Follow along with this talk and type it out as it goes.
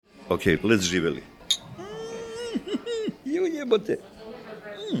Okay, let's živeli. Jo jebote.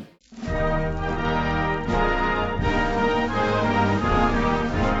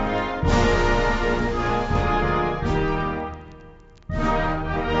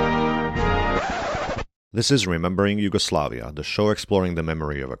 This is Remembering Yugoslavia, the show exploring the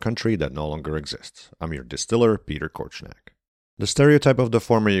memory of a country that no longer exists. I'm your distiller, Peter Korchnak. The stereotype of the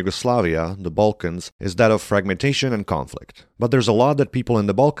former Yugoslavia, the Balkans, is that of fragmentation and conflict. But there's a lot that people in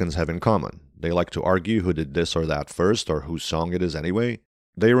the Balkans have in common. They like to argue who did this or that first, or whose song it is anyway.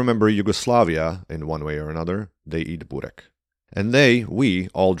 They remember Yugoslavia in one way or another. They eat burek. And we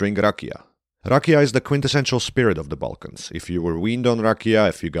all drink Rakija. Rakija is the quintessential spirit of the Balkans. If you were weaned on Rakija,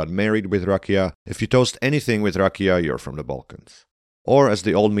 if you got married with Rakija, if you toast anything with Rakija, you're from the Balkans. Or, as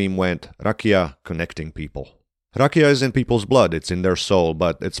the old meme went, Rakija connecting people. Rakija is in people's blood, it's in their soul,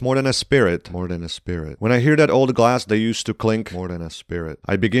 but it's more than a spirit. More than a spirit. When I hear that old glass they used to clink, more than a spirit,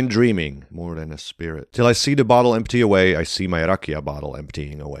 I begin dreaming, more than a spirit. Till I see the bottle empty away, I see my Rakija bottle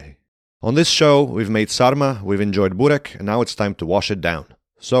emptying away. On this show, we've made sarma, we've enjoyed burek, and now it's time to wash it down.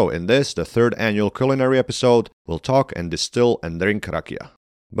 So, in this, the third annual culinary episode, we'll talk and distill and drink Rakija.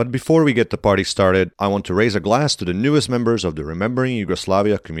 But before we get the party started, I want to raise a glass to the newest members of the Remembering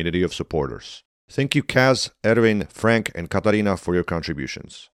Yugoslavia community of supporters. Thank you Kaz, Erwin, Frank, and Katarina for your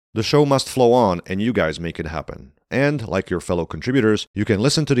contributions. The show must flow on, and you guys make it happen. And, like your fellow contributors, you can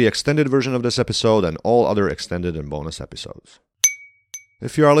listen to the extended version of this episode and all other extended and bonus episodes.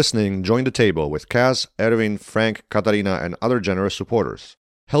 If you are listening, join the table with Kaz, Erwin, Frank, Katarina, and other generous supporters.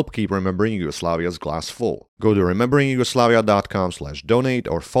 Help keep Remembering Yugoslavia's glass full. Go to rememberingyugoslavia.com/donate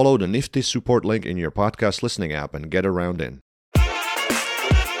or follow the nifty support link in your podcast listening app and get a round in.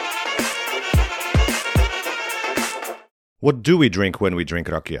 What do we drink when we drink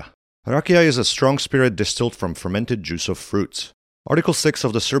Rakija? Rakija is a strong spirit distilled from fermented juice of fruits. Article 6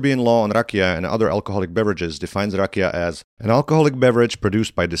 of the Serbian law on Rakija and other alcoholic beverages defines Rakija as an alcoholic beverage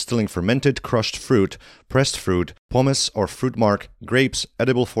produced by distilling fermented crushed fruit, pressed fruit, pomace or fruit marc, grapes,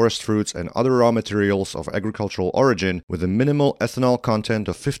 edible forest fruits, and other raw materials of agricultural origin with a minimal ethanol content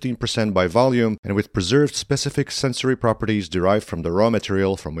of 15% by volume and with preserved specific sensory properties derived from the raw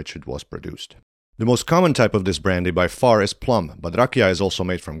material from which it was produced. The most common type of this brandy by far is plum, but Rakija is also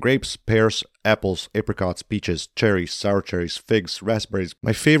made from grapes, pears, apples, apricots, peaches, cherries, sour cherries, figs, raspberries.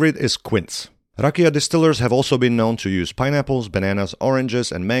 My favorite is quince. Rakija distillers have also been known to use pineapples, bananas,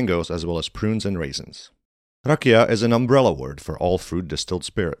 oranges, and mangoes, as well as prunes and raisins. Rakija is an umbrella word for all fruit distilled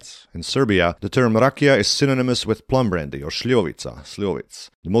spirits. In Serbia, the term Rakija is synonymous with plum brandy or šljivovica,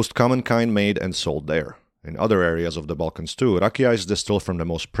 the most common kind made and sold there. In other areas of the Balkans too, Rakija is distilled from the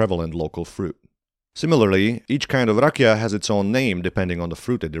most prevalent local fruit. Similarly, each kind of Rakija has its own name depending on the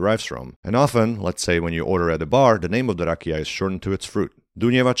fruit it derives from, and often, let's say when you order at a bar, the name of the Rakija is shortened to its fruit.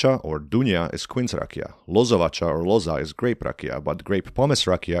 Dunjevača or Dunja is quince Rakija, Lozovača or Loza is grape Rakija, but grape pomace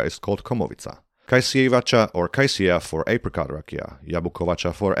Rakija is called Komovica. Kajsijevača or Kajsija for apricot Rakija,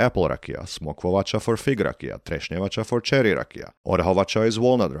 Jabukovača for apple Rakija, Smokvovača for fig Rakija, Trešnjevača for cherry Rakija, Orhovača is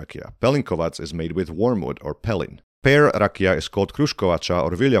walnut Rakija, Pelinkovac is made with wormwood or pelin. Pear Rakija is called Kruškovača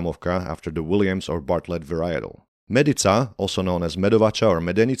or Viljamovka after the Williams or Bartlett varietal. Medica, also known as Medovača or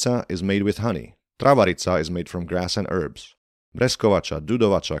Medenica, is made with honey. Travarica is made from grass and herbs. Breskovača,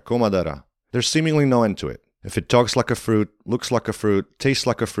 Dudovača, Komadara. There's seemingly no end to it. If it talks like a fruit, looks like a fruit, tastes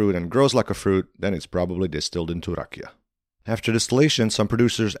like a fruit, and grows like a fruit, then it's probably distilled into Rakija. After distillation, some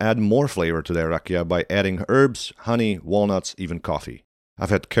producers add more flavor to their Rakija by adding herbs, honey, walnuts, even coffee. I've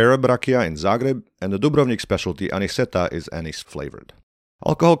had Carob Rakija in Zagreb, and the Dubrovnik specialty Aniseta is anise flavored.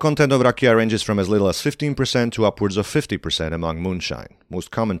 Alcohol content of Rakija ranges from as little as 15% to upwards of 50% among moonshine. Most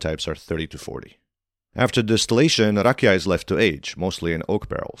common types are 30 to 40. After distillation, Rakija is left to age, mostly in oak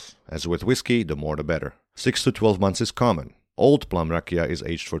barrels. As with whiskey, the more the better. 6 to 12 months is common. Old plum Rakija is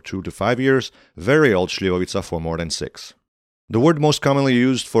aged for 2 to 5 years, very old šljivovica for more than 6. The word most commonly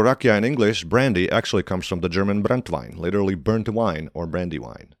used for Rakija in English, brandy, actually comes from the German Brandwein, literally burnt wine or brandy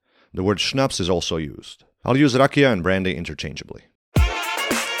wine. The word schnapps is also used. I'll use Rakija and brandy interchangeably.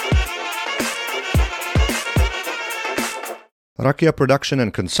 Rakija production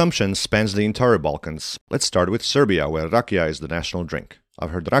and consumption spans the entire Balkans. Let's start with Serbia, where Rakija is the national drink.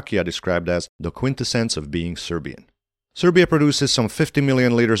 I've heard Rakija described as the quintessence of being Serbian. Serbia produces some 50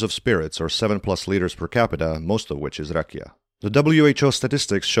 million liters of spirits, or 7+ liters per capita, most of which is Rakija. The WHO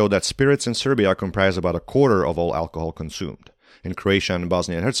statistics show that spirits in Serbia comprise about a quarter of all alcohol consumed. In Croatia and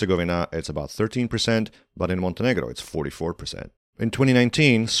Bosnia and Herzegovina, it's about 13%, but in Montenegro, it's 44%. In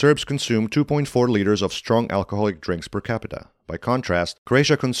 2019, Serbs consumed 2.4 liters of strong alcoholic drinks per capita. By contrast,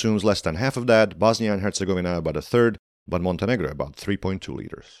 Croatia consumes less than half of that, Bosnia and Herzegovina about a third, but Montenegro about 3.2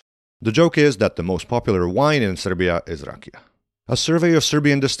 liters. The joke is that the most popular wine in Serbia is Rakija. A survey of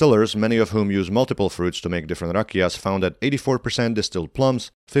Serbian distillers, many of whom use multiple fruits to make different rakijas, found that 84% distilled plums,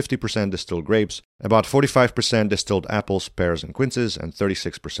 50% distilled grapes, about 45% distilled apples, pears, and quinces, and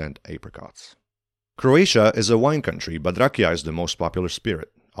 36% apricots. Croatia is a wine country, but rakija is the most popular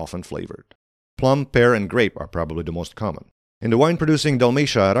spirit, often flavored. Plum, pear, and grape are probably the most common. In the wine-producing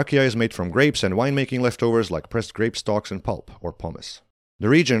Dalmatia, rakija is made from grapes and winemaking leftovers like pressed grape stalks and pulp, or pomace. The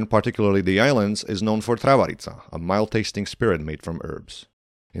region, particularly the islands, is known for travarica, a mild-tasting spirit made from herbs.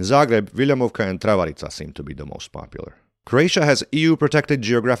 In Zagreb, Viljamovka and travarica seem to be the most popular. Croatia has EU-protected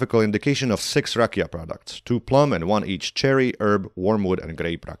geographical indication of 6 rakija products, 2 plum and 1 each cherry, herb, wormwood, and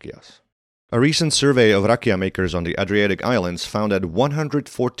grape rakijas. A recent survey of rakija makers on the Adriatic Islands found that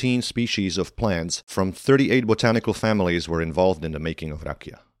 114 species of plants from 38 botanical families were involved in the making of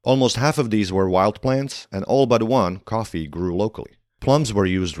rakija. Almost half of these were wild plants, and all but one, coffee, grew locally. Plums were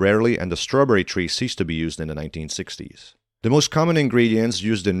used rarely, and the strawberry tree ceased to be used in the 1960s. The most common ingredients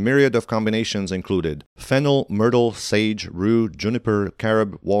used in myriad of combinations included fennel, myrtle, sage, rue, juniper,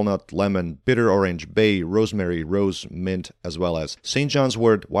 carob, walnut, lemon, bitter orange, bay, rosemary, rose, mint, as well as St. John's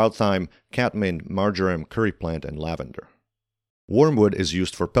wort, wild thyme, catmint, marjoram, curry plant, and lavender. Wormwood is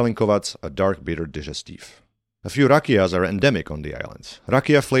used for pelinkovac, a dark bitter digestif. A few rakijas are endemic on the islands.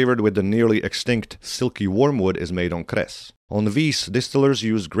 Rakija flavored with the nearly extinct silky wormwood is made on Kres. On Vis, distillers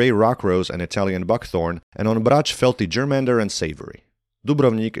use grey rock rose and Italian buckthorn, and on Brač felty germander and savory.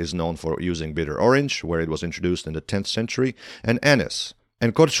 Dubrovnik is known for using bitter orange, where it was introduced in the 10th century, and anise,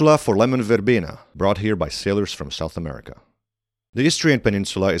 and Korčula for lemon verbena, brought here by sailors from South America. The Istrian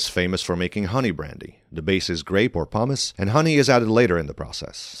Peninsula is famous for making honey brandy. The base is grape or pomace, and honey is added later in the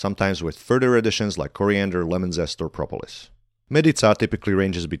process, sometimes with further additions like coriander, lemon zest, or propolis. Medica typically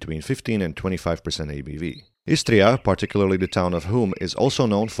ranges between 15 and 25% ABV. Istria, particularly the town of Hum, is also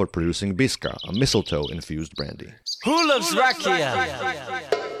known for producing biska, a mistletoe-infused brandy. Who loves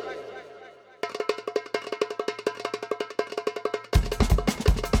Rakija?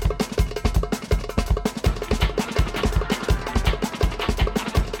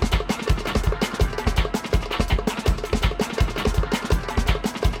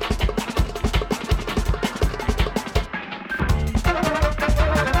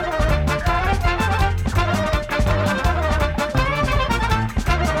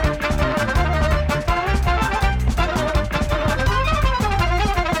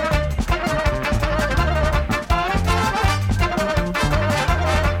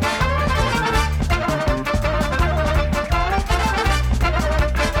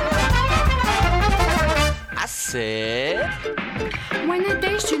 When I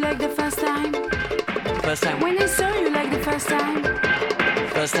taste you like the first time. First time. When I saw you like the first time.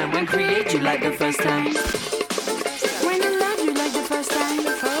 First time when create you like the first time. When I love you like the first time.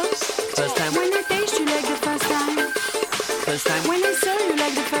 First time. When I taste you like the first time. First time. When I saw you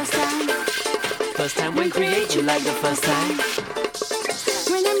like the first time. First time when create you like the first time.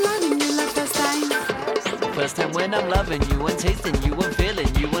 When I'm loving you like first time. First time when I'm loving you and tasting you and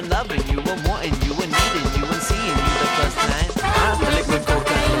feeling you and loving you and wanting you and needing you and seeing you the first time. The liquid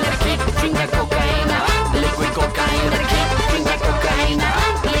cocaine, I keep drink that cocaine. The liquid cocaine, I keep drink that cocaine.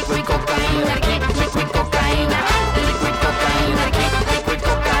 The liquid cocaine, I keep liquid cocaine. The liquid cocaine, I keep liquid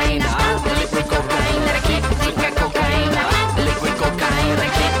cocaine. The liquid cocaine, I keep drink that cocaine. The liquid cocaine, I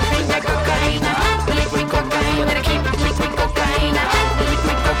keep drink that cocaine. The liquid cocaine, I keep liquid cocaine. The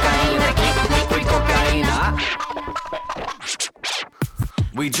liquid cocaine, I keep liquid cocaine.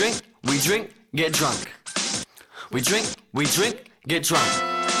 We drink, get drunk. We drink, get drunk.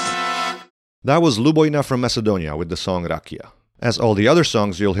 That was Lubojna from Macedonia with the song Rakija. As all the other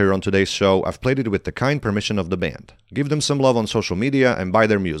songs you'll hear on today's show, I've played it with the kind permission of the band. Give them some love on social media and buy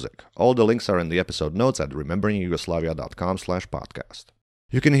their music. All the links are in the episode notes at rememberingyugoslavia.com/podcast.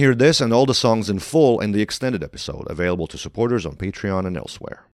 You can hear this and all the songs in full in the extended episode, available to supporters on Patreon and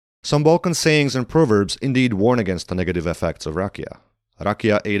elsewhere. Some Balkan sayings and proverbs indeed warn against the negative effects of Rakija.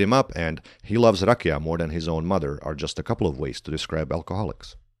 Rakija ate him up and he loves Rakija more than his own mother are just a couple of ways to describe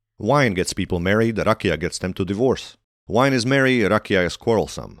alcoholics. Wine gets people married, Rakija gets them to divorce. Wine is merry, Rakija is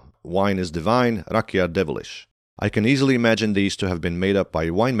quarrelsome. Wine is divine, Rakija devilish. I can easily imagine these to have been made up by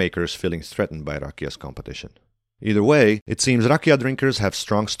winemakers feeling threatened by Rakija's competition. Either way, it seems Rakija drinkers have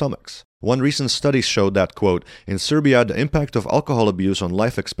strong stomachs. One recent study showed that, quote, in Serbia, the impact of alcohol abuse on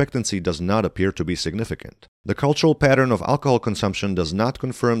life expectancy does not appear to be significant. The cultural pattern of alcohol consumption does not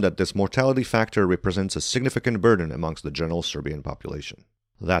confirm that this mortality factor represents a significant burden amongst the general Serbian population.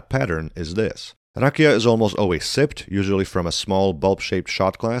 That pattern is this. Rakija is almost always sipped, usually from a small bulb-shaped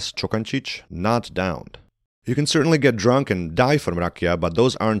shot glass, čokančić, not downed. You can certainly get drunk and die from rakia, but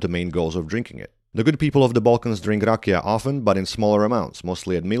those aren't the main goals of drinking it. The good people of the Balkans drink rakia often, but in smaller amounts,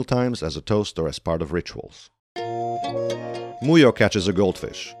 mostly at mealtimes, as a toast, or as part of rituals. Mujo catches a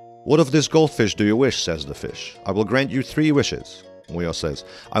goldfish. "What of this goldfish do you wish?" says the fish. "I will grant you 3 wishes." Mujo says,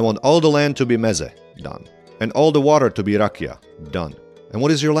 "I want all the land to be meze." Done. "And all the water to be rakia." Done. "And what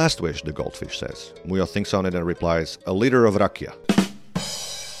is your last wish?" the goldfish says. Mujo thinks on it and replies, "A liter of rakia."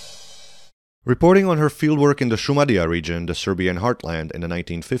 Reporting on her fieldwork in the Šumadija region, the Serbian heartland, in the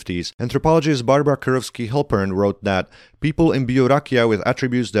 1950s, anthropologist Barbara Krvski-Halpern wrote that people imbue rakia with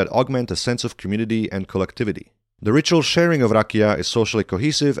attributes that augment a sense of community and collectivity. The ritual sharing of rakia is socially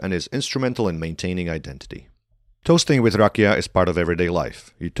cohesive and is instrumental in maintaining identity. Toasting with rakia is part of everyday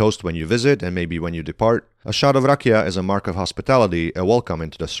life. You toast when you visit and maybe when you depart. A shot of rakia is a mark of hospitality, a welcome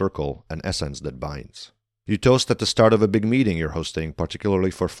into the circle, an essence that binds. You toast at the start of a big meeting you're hosting,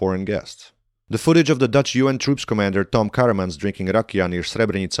 particularly for foreign guests. The footage of the Dutch UN troops commander Tom Karamans drinking rakia near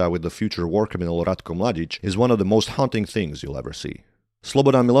Srebrenica with the future war criminal Ratko Mladic is one of the most haunting things you'll ever see.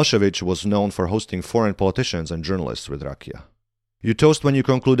 Slobodan Milosevic was known for hosting foreign politicians and journalists with rakia. You toast when you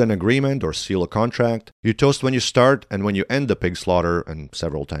conclude an agreement or seal a contract. You toast when you start and when you end the pig slaughter, and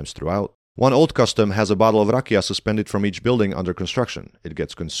several times throughout. One old custom has a bottle of rakia suspended from each building under construction. It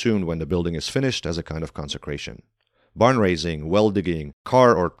gets consumed when the building is finished as a kind of consecration. Barn raising, well digging,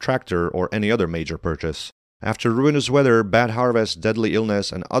 car or tractor or any other major purchase. After ruinous weather, bad harvest, deadly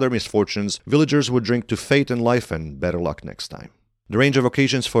illness, and other misfortunes, villagers would drink to fate and life and better luck next time. The range of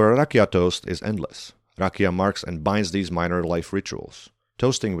occasions for a rakia toast is endless. Rakia marks and binds these minor life rituals.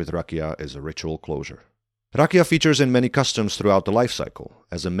 Toasting with rakia is a ritual closure. Rakia features in many customs throughout the life cycle.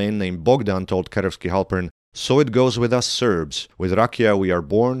 As a man named Bogdan told Krvski-Halpern, "So it goes with us Serbs. With rakia we are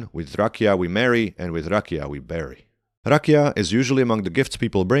born, with rakia we marry, and with rakia we bury." Rakia is usually among the gifts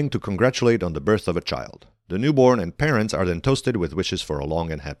people bring to congratulate on the birth of a child. The newborn and parents are then toasted with wishes for a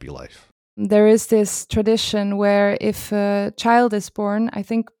long and happy life. There is this tradition where if a child is born, I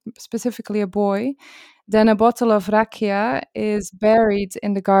think specifically a boy, then a bottle of rakia is buried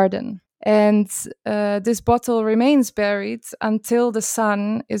in the garden. And this bottle remains buried until the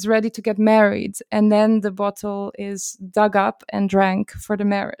son is ready to get married. And then the bottle is dug up and drank for the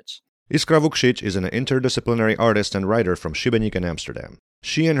marriage. Iskra Vukšić is an interdisciplinary artist and writer from Šibenik in Amsterdam.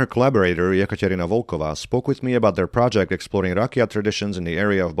 She and her collaborator, Jekaterina Volkova, spoke with me about their project exploring rakia traditions in the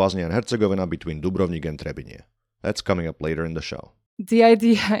area of Bosnia and Herzegovina between Dubrovnik and Trebinje. That's coming up later in the show. The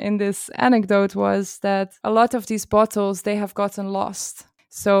idea in this anecdote was that a lot of these bottles, they have gotten lost.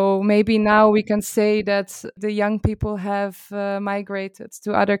 So maybe now we can say that the young people have migrated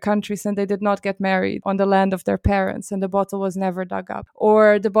to other countries and they did not get married on the land of their parents and the bottle was never dug up.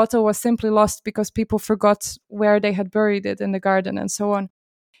 Or the bottle was simply lost because people forgot where they had buried it in the garden and so on.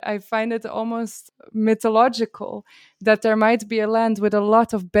 I find it almost mythological that there might be a land with a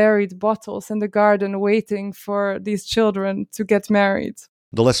lot of buried bottles in the garden waiting for these children to get married.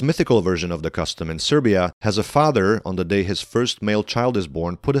 The less mythical version of the custom in Serbia has a father, on the day his first male child is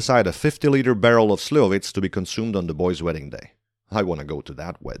born, put aside a 50-liter barrel of slivovitz to be consumed on the boy's wedding day. I want to go to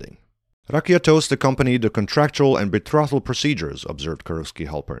that wedding. Rakia toast accompanied the contractual and betrothal procedures, observed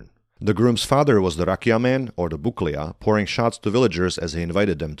Krvski-Halpern. The groom's father was the rakia man, or the buklija, pouring shots to villagers as he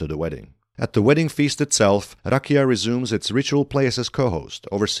invited them to the wedding. At the wedding feast itself, rakia resumes its ritual place as co-host,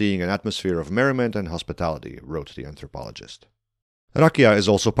 overseeing an atmosphere of merriment and hospitality, wrote the anthropologist. Rakia is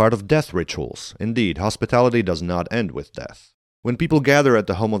also part of death rituals. Indeed, hospitality does not end with death. When people gather at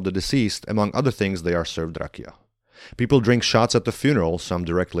the home of the deceased, among other things, they are served rakia. People drink shots at the funeral, some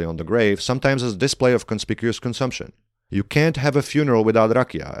directly on the grave, sometimes as a display of conspicuous consumption. You can't have a funeral without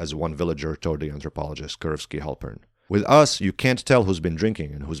rakia, as one villager told the anthropologist Krvski-Halpern. With us, you can't tell who's been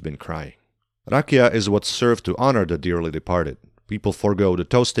drinking and who's been crying. Rakia is what's served to honor the dearly departed. People forego the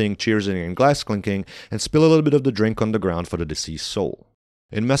toasting, cheersing, and glass clinking and spill a little bit of the drink on the ground for the deceased soul.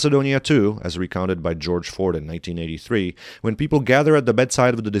 In Macedonia too, as recounted by George Ford in 1983, when people gather at the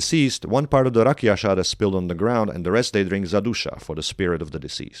bedside of the deceased, one part of the rakia shot is spilled on the ground and the rest they drink zadusha for the spirit of the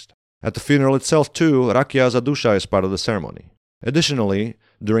deceased. At the funeral itself too, rakia zadusha is part of the ceremony. Additionally,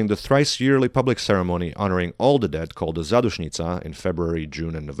 during the thrice-yearly public ceremony honoring all the dead called the Zadušnica in February,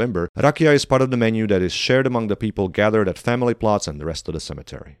 June, and November, rakia is part of the menu that is shared among the people gathered at family plots and the rest of the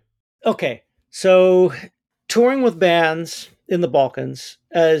cemetery. Okay, so touring with bands in the Balkans,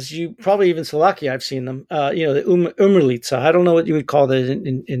 as you probably even Slovakia, I've seen them. The umrlica. I don't know what you would call that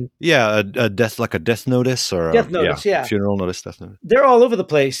in a death, like a death notice or death notice. Yeah, funeral notice, death notice. They're all over the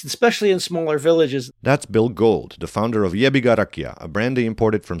place, especially in smaller villages. That's Bill Gold, the founder of Jebiga Rakia, a brandy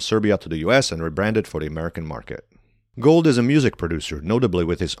imported from Serbia to the U.S. and rebranded for the American market. Gold is a music producer, notably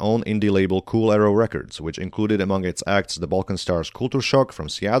with his own indie label Cool Arrow Records, which included among its acts the Balkan stars Kulturšok from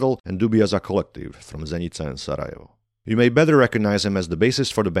Seattle and Dubija za Kolektiv from Zenica and Sarajevo. You may better recognize him as the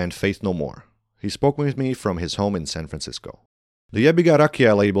bassist for the band Faith No More. He spoke with me from his home in San Francisco. The Jebiga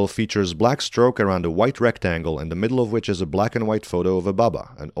Rakija label features black stroke around a white rectangle in the middle of which is a black and white photo of a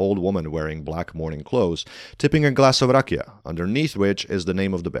baba, an old woman wearing black morning clothes, tipping a glass of rakia, underneath which is the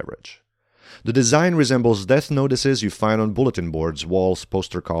name of the beverage. The design resembles death notices you find on bulletin boards, walls,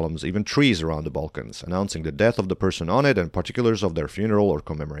 poster columns, even trees around the Balkans, announcing the death of the person on it and particulars of their funeral or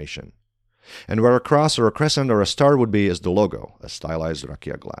commemoration. And where a cross or a crescent or a star would be is the logo, a stylized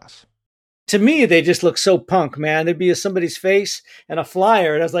rakia glass. To me, they just look so punk, man. There'd be somebody's face and a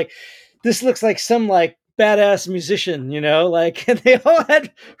flyer, and I was like, this looks like some badass musician, and they all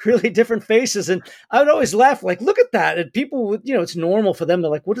had really different faces. And I would always laugh, look at that. And people would, it's normal for them. They're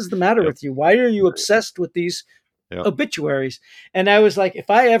like, what is the matter with you? Why are you obsessed with these obituaries? And I was like, if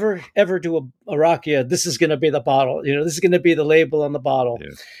I ever do a rakia, this is going to be the bottle, this is going to be the label on the bottle.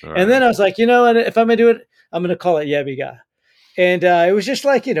 Yeah. And then I was like, and if I'm going to do it, I'm going to call it Jebiga. And it was just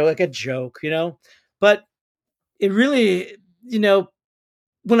like a joke, but it really,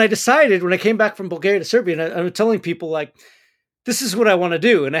 when I came back from Bulgaria to Serbia, and I was telling people this is what I want to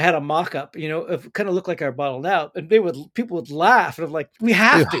do. And I had a mock-up, it kind of looked like our bottle now, and people would laugh. And I'm like, we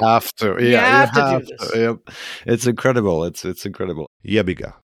have to. You have to. Yeah, you have to do this. Yep. It's incredible. It's incredible.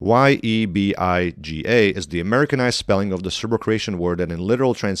 Jebiga. Yebiga is the Americanized spelling of the Serbo-Croatian word that in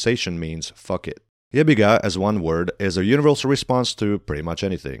literal translation means fuck it. Jebiga, as one word, is a universal response to pretty much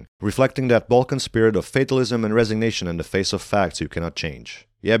anything, reflecting that Balkan spirit of fatalism and resignation in the face of facts you cannot change.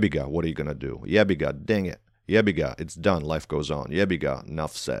 Jebiga, what are you gonna do? Jebiga, dang it. Jebiga, it's done, life goes on. Jebiga,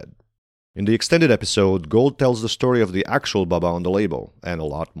 enough said. In the extended episode, Gold tells the story of the actual baba on the label, and a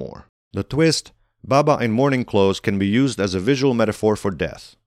lot more. The twist, baba in mourning clothes can be used as a visual metaphor for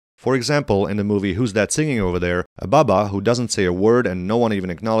death. For example, in the movie Who's That Singing Over There, a baba who doesn't say a word and no one even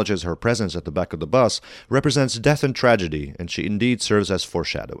acknowledges her presence at the back of the bus represents death and tragedy, and she indeed serves as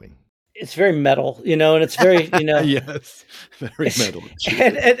foreshadowing. It's very metal, and it's very, Yes, very metal.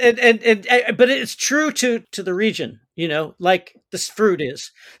 But it's true to the region, like this fruit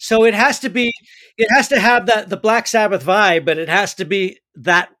is. So it has to have the Black Sabbath vibe, but it has to be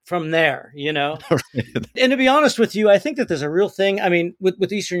that from there, And to be honest with you, I think that there's a real thing. I mean,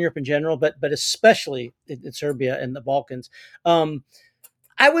 with Eastern Europe in general, but especially in Serbia and the Balkans.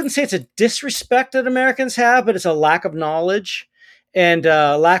 I wouldn't say it's a disrespect that Americans have, but it's a lack of knowledge. And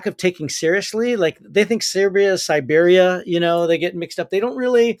lack of taking seriously, they think Serbia is Siberia, they get mixed up. They don't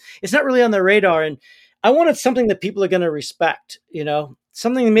really, it's not really on their radar. And I wanted something that people are going to respect,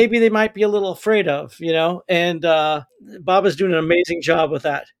 something maybe they might be a little afraid of, and Baba's doing an amazing job with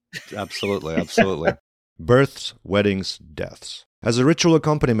that. Absolutely. Births, weddings, deaths. As a ritual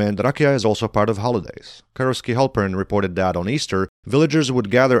accompaniment, rakia is also part of holidays. Karoski Halpern reported that on Easter, villagers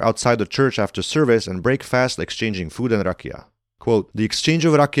would gather outside the church after service and break fast exchanging food and rakia. Quote, the exchange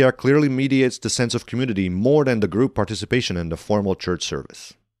of rakia clearly mediates the sense of community more than the group participation in the formal church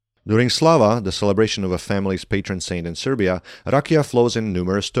service. During Slava, the celebration of a family's patron saint in Serbia, rakia flows in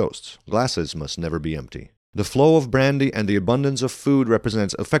numerous toasts. Glasses must never be empty. The flow of brandy and the abundance of food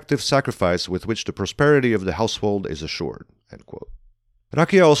represents effective sacrifice with which the prosperity of the household is assured. End quote.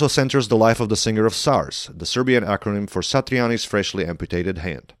 Rakia also centers the life of the singer of SARS, the Serbian acronym for Satriani's freshly amputated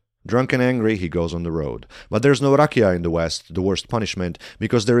hand. Drunk and angry, he goes on the road. But there's no rakia in the West, the worst punishment,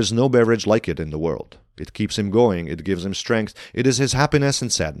 because there is no beverage like it in the world. It keeps him going, it gives him strength, it is his happiness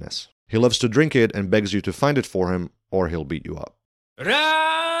and sadness. He loves to drink it and begs you to find it for him, or he'll beat you up.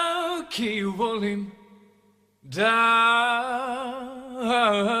 Rakiju volim da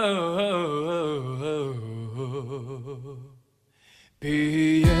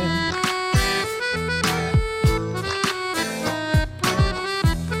pijem.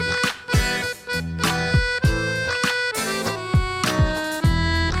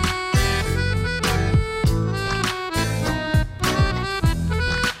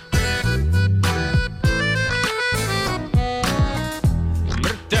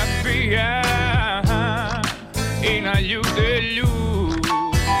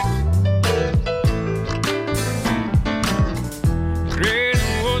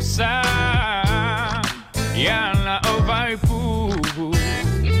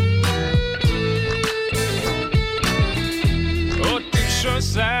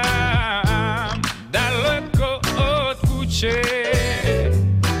 Sam daleko od kuće,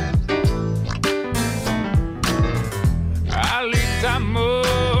 ali tamo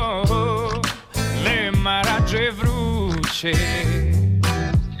nema rađe vruće.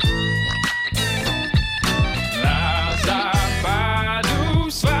 Na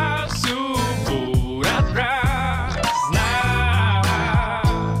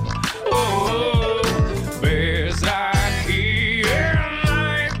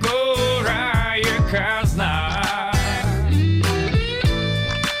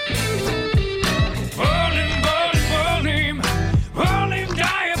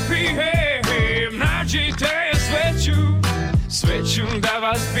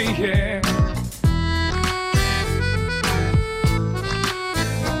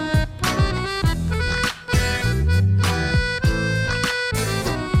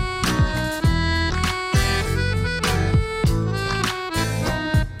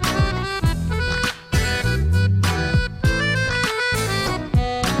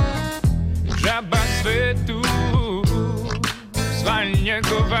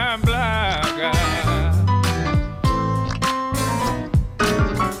njegova blaga.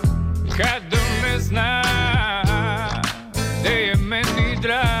 Kad on ne zna da je meni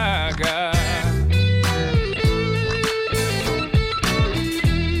draga,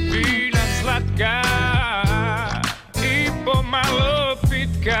 vina slatka i pomalo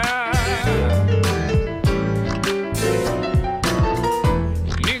pitka,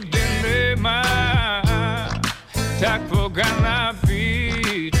 nigde nema takvoga napitka.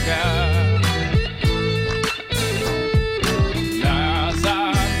 Na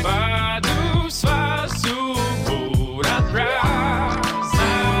zapadu sva su bura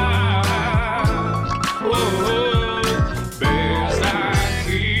prazna, bez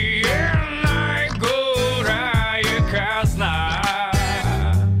rakije najgora je kazna.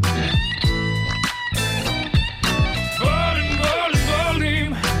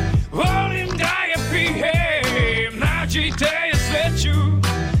 Volim da je pijem, nađite je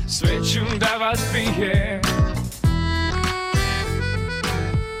sveću da vas pijem.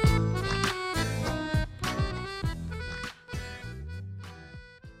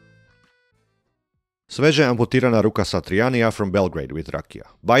 Sveže amputirana ruka Satriania from Belgrade with Rakija.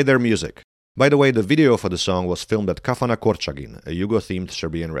 Buy their music. By the way, the video for the song was filmed at Kafana Korčagin, a Yugo-themed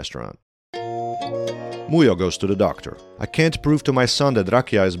Serbian restaurant. Mujo goes to the doctor. I can't prove to my son that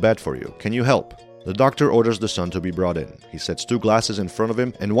Rakija is bad for you. Can you help? The doctor orders the son to be brought in. He sets 2 glasses in front of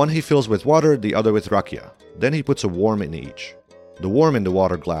him, and one he fills with water, the other with Rakija. Then he puts a worm in each. The worm in the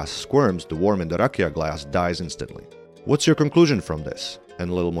water glass squirms, the worm in the Rakija glass dies instantly. What's your conclusion from this?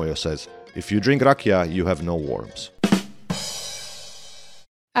 And little Mujo says, if you drink Rakija, you have no worms.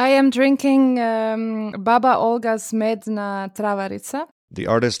 I am drinking Baba Olga's Medna Travarica. The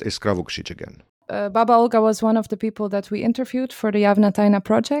artist is Kravukšić again. Baba Olga was one of the people that we interviewed for the Javna Tajna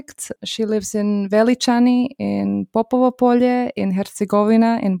project. She lives in Veličani, in Popovo Polje, in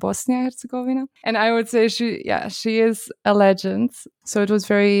Herzegovina, in Bosnia and Herzegovina. And I would say she is a legend. So it was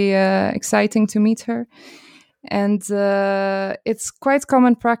very exciting to meet her. And it's quite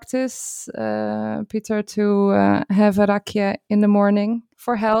common practice, Peter, to have a rakia in the morning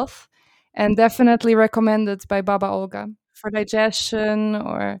for health, and definitely recommended by Baba Olga for digestion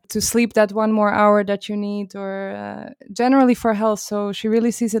or to sleep that 1 more hour that you need, or generally for health. So she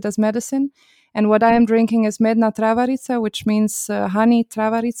really sees it as medicine. And what I am drinking is Medna Travarica, which means honey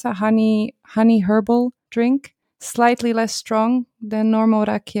travarica, honey herbal drink, slightly less strong than normal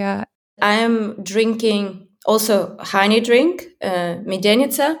rakia. I am drinking also honey drink,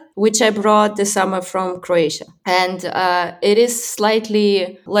 Medenica, which I brought this summer from Croatia. And it is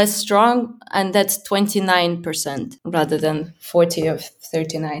slightly less strong, and that's 29% rather than 40 or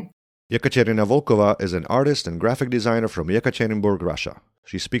 39. Yekaterina Volkova is an artist and graphic designer from Yekaterinburg, Russia.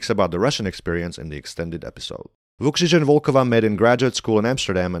 She speaks about the Russian experience in the extended episode. Vukšić and Volkova met in graduate school in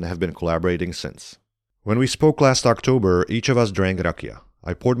Amsterdam and have been collaborating since. When we spoke last October, each of us drank rakia.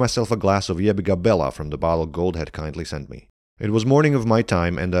 I poured myself a glass of Jebiga Bella from the bottle Gold had kindly sent me. It was morning of my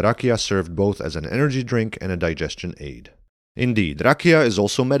time, and the rakia served both as an energy drink and a digestion aid. Indeed, rakia is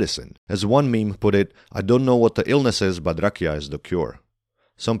also medicine. As one meme put it, I don't know what the illness is, but rakia is the cure.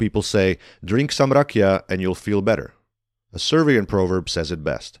 Some people say, drink some rakia and you'll feel better. A Serbian proverb says it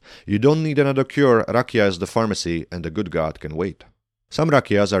best. You don't need another cure, rakia is the pharmacy, and the good God can wait. Some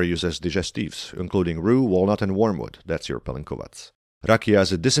rakias are used as digestives, including rue, walnut, and wormwood. That's your pelinkovac. Rakia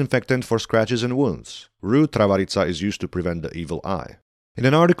is a disinfectant for scratches and wounds. Rue travarica is used to prevent the evil eye. In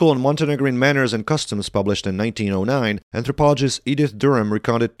an article on Montenegrin manners and customs published in 1909, anthropologist Edith Durham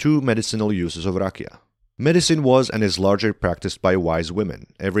recounted 2 medicinal uses of rakia. Medicine was and is largely practiced by wise women.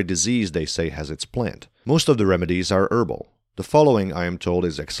 Every disease, they say, has its plant. Most of the remedies are herbal. The following, I am told,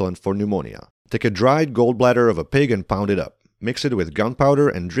 is excellent for pneumonia. Take a dried gallbladder of a pig and pound it up. Mix it with gunpowder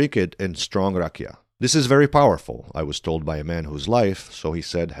and drink it in strong rakia. This is very powerful, I was told by a man whose life, so he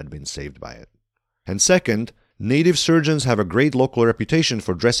said, had been saved by it. And second, native surgeons have a great local reputation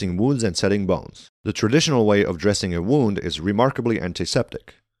for dressing wounds and setting bones. The traditional way of dressing a wound is remarkably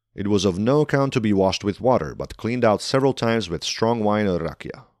antiseptic. It was of no account to be washed with water, but cleaned out several times with strong wine or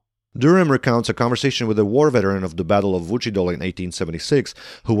rakia. Durham recounts a conversation with a war veteran of the Battle of Vučedol in 1876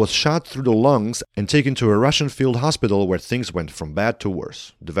 who was shot through the lungs and taken to a Russian field hospital where things went from bad to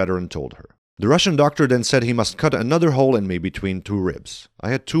worse, the veteran told her. The Russian doctor then said he must cut another hole in me between 2 ribs. I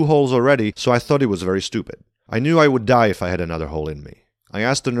had 2 holes already, so I thought it was very stupid. I knew I would die if I had another hole in me. I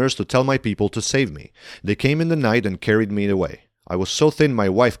asked the nurse to tell my people to save me. They came in the night and carried me away. I was so thin my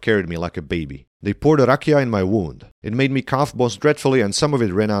wife carried me like a baby. They poured a rakia in my wound. It made me cough most dreadfully and some of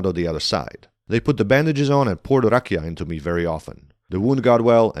it ran out of the other side. They put the bandages on and poured rakia into me very often. The wound got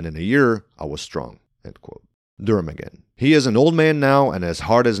well and in a year I was strong. End quote. Durham again. He is an old man now and as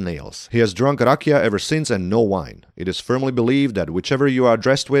hard as nails. He has drunk rakia ever since and no wine. It is firmly believed that whichever you are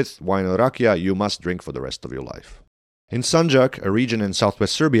dressed with, wine or rakia, you must drink for the rest of your life. In Sanjak, a region in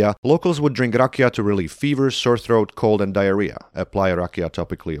southwest Serbia, locals would drink rakia to relieve fever, sore throat, cold, and diarrhea, apply rakia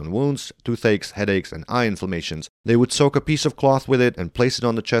topically on wounds, toothaches, headaches, and eye inflammations. They would soak a piece of cloth with it and place it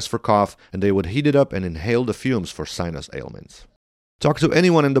on the chest for cough, and they would heat it up and inhale the fumes for sinus ailments. Talk to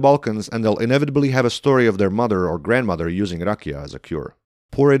anyone in the Balkans and they'll inevitably have a story of their mother or grandmother using rakia as a cure.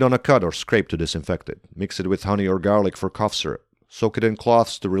 Pour it on a cut or scrape to disinfect it. Mix it with honey or garlic for cough syrup. Soak it in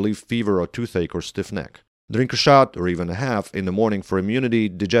cloths to relieve fever or toothache or stiff neck. Drink a shot, or even a half, in the morning for immunity,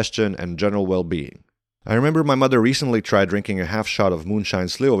 digestion, and general well-being. I remember my mother recently tried drinking a half shot of moonshine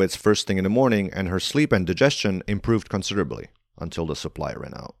slivovitz first thing in the morning, and her sleep and digestion improved considerably, until the supply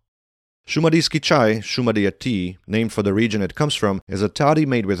ran out. Shumadijski chai, Shumadija tea, named for the region it comes from, is a toddy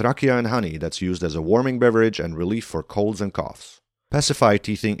made with rakia and honey that's used as a warming beverage and relief for colds and coughs. Pacify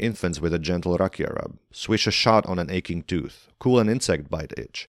teething infants with a gentle rakia rub. Swish a shot on an aching tooth. Cool an insect bite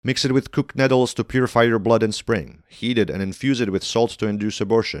itch. Mix it with cooked nettles to purify your blood in spring. Heat it and infuse it with salt to induce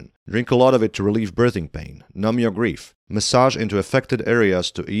abortion. Drink a lot of it to relieve birthing pain. Numb your grief. Massage into affected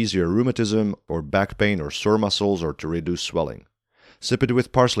areas to ease your rheumatism or back pain or sore muscles or to reduce swelling. Sip it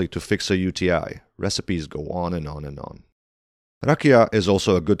with parsley to fix a UTI. Recipes go on and on and on. Rakia is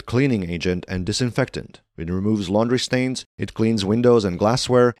also a good cleaning agent and disinfectant. It removes laundry stains, it cleans windows and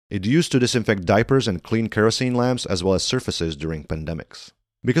glassware, it used to disinfect diapers and clean kerosene lamps as well as surfaces during pandemics.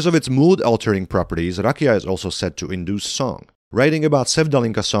 Because of its mood-altering properties, rakia is also said to induce song. Writing about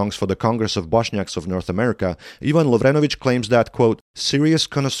Sevdalinka songs for the Congress of Bosniaks of North America, Ivan Lovrenović claims that, quote, serious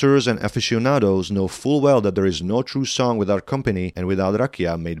connoisseurs and aficionados know full well that there is no true song without company and without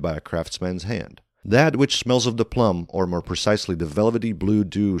rakia made by a craftsman's hand. That which smells of the plum, or more precisely the velvety blue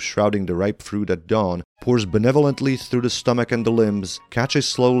dew shrouding the ripe fruit at dawn, pours benevolently through the stomach and the limbs, catches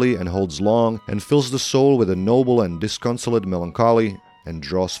slowly and holds long, and fills the soul with a noble and disconsolate melancholy, and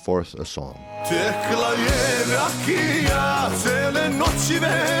draws forth a song. Tekla je rakija, cele noći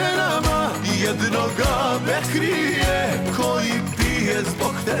venama, jednoga bekrije, koji pije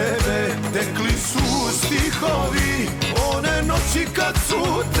zbog tebe. Tekli su stihovi, one noći kad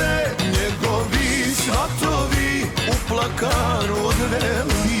su te, njegovi svatovi, uplakano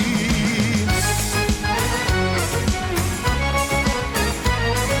odveli.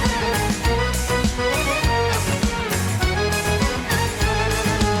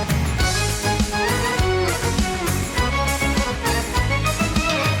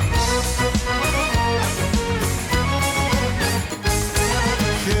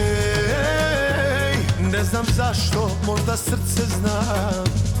 Ne znam zašto, možda srce zna,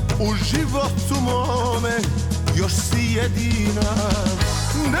 u životu mome još si jedina.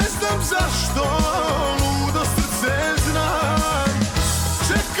 Ne znam zašto, ludo srce zna,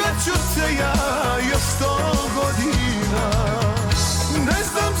 čekat ću te ja još 100 godina. Ne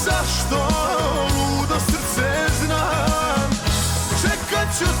znam zašto, ludo srce zna,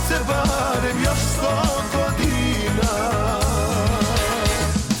 čekat ću te barem još 100 godina.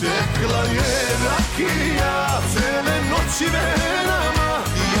 Tekla je rakija, cele noći venama,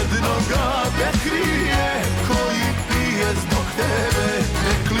 jednoga bekrije, koji pije zbog tebe.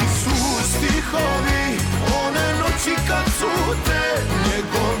 Tekli su stihovi, one noći kad su te,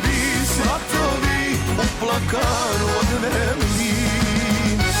 njegovi svatovi, uplakano odveli.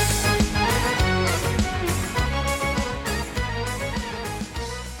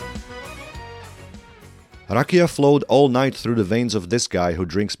 Rakia flowed all night through the veins of this guy who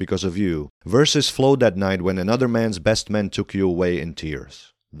drinks because of you. Verses flowed that night when another man's best men took you away in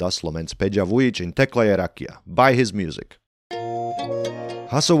tears. Thus laments Peđa Vujić in Tekla je Rakija. Buy his music.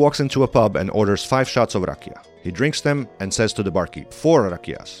 Hasso walks into a pub and orders 5 shots of rakia. He drinks them and says to the barkeep, 4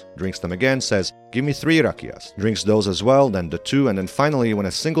 rakias. Drinks them again, says, give me 3 rakias. Drinks those as well, then the 2, and then finally, when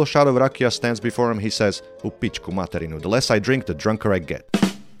a single shot of rakia stands before him, he says, u pičku materinu, the less I drink, the drunker I get.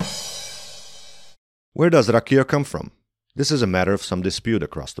 Where does rakia come from? This is a matter of some dispute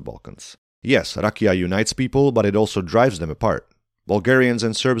across the Balkans. Yes, rakia unites people, but it also drives them apart. Bulgarians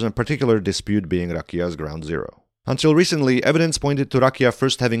and Serbs in particular dispute being rakia's ground zero. Until recently, evidence pointed to rakia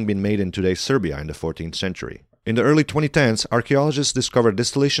first having been made in today's Serbia in the 14th century. In the early 2010s, archaeologists discovered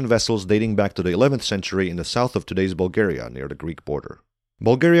distillation vessels dating back to the 11th century in the south of today's Bulgaria, near the Greek border.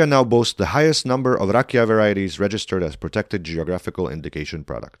 Bulgaria now boasts the highest number of rakia varieties registered as protected geographical indication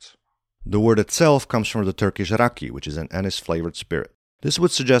products. The word itself comes from the Turkish raki, which is an anise-flavored spirit. This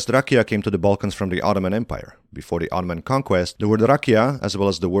would suggest rakia came to the Balkans from the Ottoman Empire. Before the Ottoman conquest, the word rakia, as well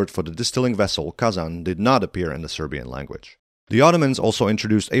as the word for the distilling vessel, kazan, did not appear in the Serbian language. The Ottomans also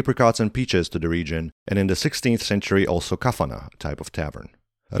introduced apricots and peaches to the region, and in the 16th century also kafana, a type of tavern.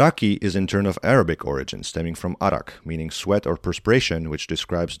 Raki is in turn of Arabic origin, stemming from arak, meaning sweat or perspiration, which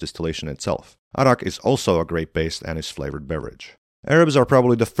describes distillation itself. Arak is also a grape-based anise-flavored beverage. Arabs are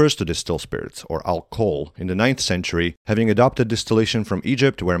probably the first to distill spirits, or alcohol, in the 9th century, having adopted distillation from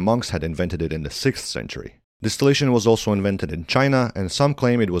Egypt, where monks had invented it in the 6th century. Distillation was also invented in China, and some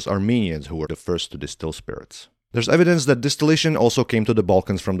claim it was Armenians who were the first to distill spirits. There's evidence that distillation also came to the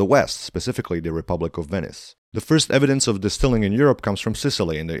Balkans from the west, specifically the Republic of Venice. The first evidence of distilling in Europe comes from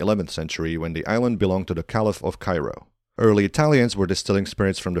Sicily in the 11th century, when the island belonged to the Caliph of Cairo. Early Italians were distilling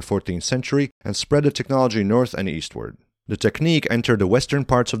spirits from the 14th century and spread the technology north and eastward. The technique entered the western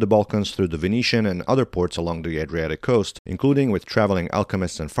parts of the Balkans through the Venetian and other ports along the Adriatic coast, including with traveling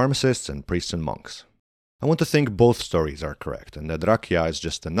alchemists and pharmacists and priests and monks. I want to think both stories are correct, and that Rakija is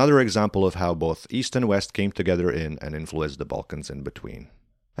just another example of how both East and West came together in and influenced the Balkans in between.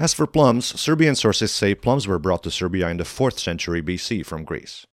 As for plums, Serbian sources say plums were brought to Serbia in the 4th century BC from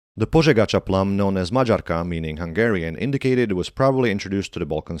Greece. The Požegača plum, known as Mađarka, meaning Hungarian, indicated it was probably introduced to the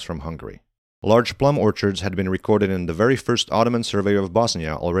Balkans from Hungary. Large plum orchards had been recorded in the very first Ottoman survey of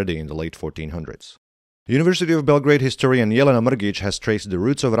Bosnia already in the late 1400s. The University of Belgrade historian Jelena Mrgić has traced the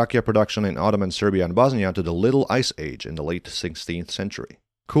roots of rakia production in Ottoman Serbia and Bosnia to the Little Ice Age in the late 16th century.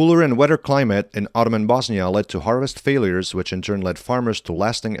 Cooler and wetter climate in Ottoman Bosnia led to harvest failures, which in turn led farmers to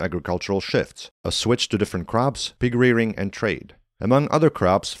lasting agricultural shifts, a switch to different crops, pig rearing, and trade. Among other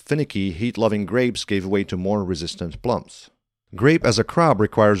crops, finicky, heat-loving grapes gave way to more resistant plums. Grape as a crop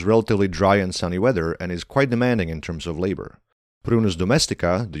requires relatively dry and sunny weather and is quite demanding in terms of labor. Prunus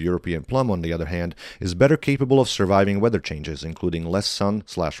domestica, the European plum on the other hand, is better capable of surviving weather changes, including less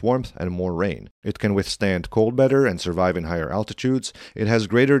sun/warmth and more rain. It can withstand cold better and survive in higher altitudes. It has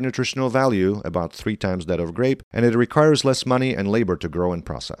greater nutritional value, about 3 times that of grape, and it requires less money and labor to grow and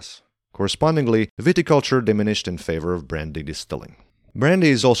process. Correspondingly, viticulture diminished in favor of brandy distilling. Brandy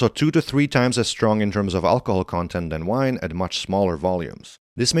is also 2 to 3 times as strong in terms of alcohol content than wine at much smaller volumes.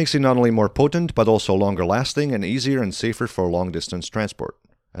 This makes it not only more potent, but also longer lasting and easier and safer for long-distance transport.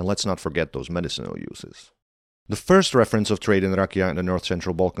 And let's not forget those medicinal uses. The first reference of trade in rakia in the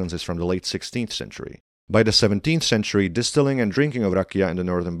north-central Balkans is from the late 16th century. By the 17th century, distilling and drinking of rakia in the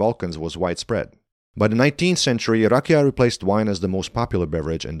northern Balkans was widespread. By the 19th century, rakia replaced wine as the most popular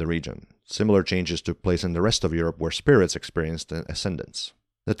beverage in the region. Similar changes took place in the rest of Europe, where spirits experienced an ascendance.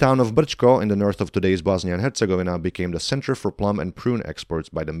 The town of Brčko in the north of today's Bosnia and Herzegovina became the center for plum and prune exports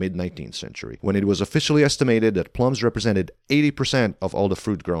by the mid-19th century, when it was officially estimated that plums represented 80% of all the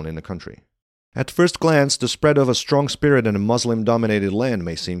fruit grown in the country. At first glance, the spread of a strong spirit in a Muslim-dominated land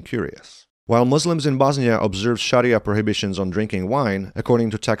may seem curious. While Muslims in Bosnia observed Sharia prohibitions on drinking wine,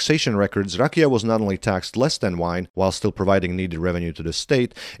 according to taxation records, rakia was not only taxed less than wine, while still providing needed revenue to the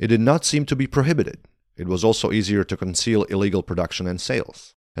state, it did not seem to be prohibited. It was also easier to conceal illegal production and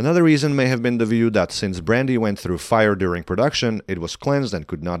sales. Another reason may have been the view that since brandy went through fire during production, it was cleansed and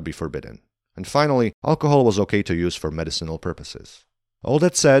could not be forbidden. And finally, alcohol was okay to use for medicinal purposes. All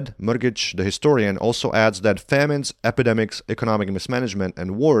that said, Mrgić, the historian, also adds that famines, epidemics, economic mismanagement,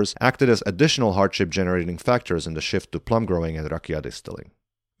 and wars acted as additional hardship-generating factors in the shift to plum growing and rakia distilling.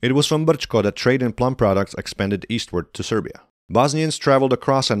 It was from Brčko that trade in plum products expanded eastward to Serbia. Bosnians traveled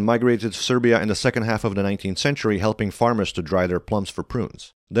across and migrated to Serbia in the second half of the 19th century, helping farmers to dry their plums for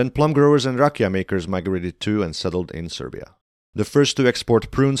prunes. Then plum growers and rakia makers migrated to and settled in Serbia. The first to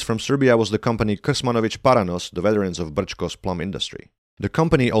export prunes from Serbia was the company Krsmanović Paranos, the veterans of Brčko's plum industry. The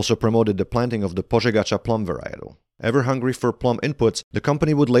company also promoted the planting of the Požegača plum varietal. Ever hungry for plum inputs, the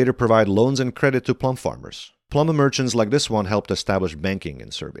company would later provide loans and credit to plum farmers. Plum merchants like this one helped establish banking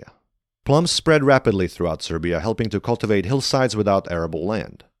in Serbia. Plums spread rapidly throughout Serbia, helping to cultivate hillsides without arable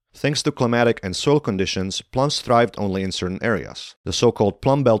land. Thanks to climatic and soil conditions, plums thrived only in certain areas. The so-called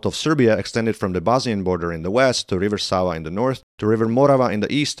plum belt of Serbia extended from the Bosnian border in the west to River Sava in the north to River Morava in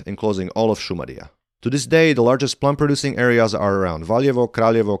the east, enclosing all of Šumadija. To this day, the largest plum-producing areas are around Valjevo,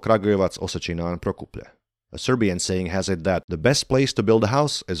 Kraljevo, Kragujevac, Osečina, and Prokuplje. A Serbian saying has it that the best place to build a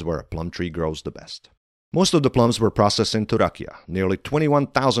house is where a plum tree grows the best. Most of the plums were processed into rakia. Nearly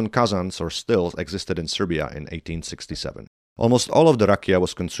 21,000 kazans or stills existed in Serbia in 1867. Almost all of the rakia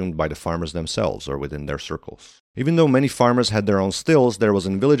was consumed by the farmers themselves or within their circles. Even though many farmers had their own stills, there was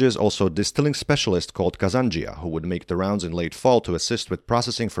in villages also a distilling specialist called kazanjia who would make the rounds in late fall to assist with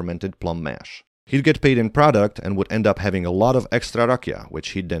processing fermented plum mash. He'd get paid in product and would end up having a lot of extra rakia, which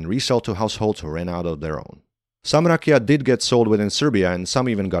he'd then resell to households who ran out of their own. Some rakia did get sold within Serbia and some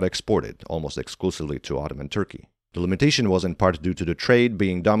even got exported, almost exclusively to Ottoman Turkey. The limitation was in part due to the trade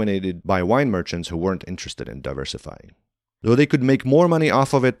being dominated by wine merchants who weren't interested in diversifying. Though they could make more money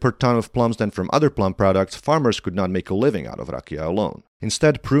off of it per ton of plums than from other plum products, farmers could not make a living out of rakia alone.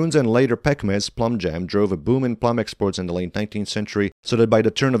 Instead, prunes and later pekmez, plum jam, drove a boom in plum exports in the late 19th century, so that by the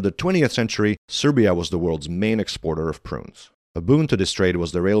turn of the 20th century, Serbia was the world's main exporter of prunes. A boon to this trade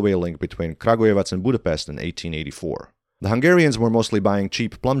was the railway link between Kragujevac and Budapest in 1884. The Hungarians were mostly buying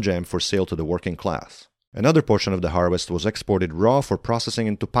cheap plum jam for sale to the working class. Another portion of the harvest was exported raw for processing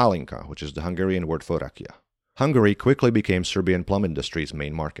into palinka, which is the Hungarian word for rakia. Hungary quickly became Serbian plum industry's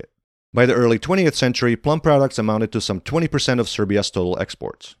main market. By the early 20th century, plum products amounted to some 20% of Serbia's total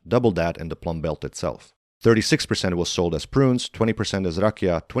exports, double that in the plum belt itself. 36% was sold as prunes, 20% as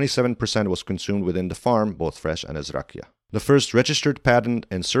rakia, 27% was consumed within the farm, both fresh and as rakia. The first registered patent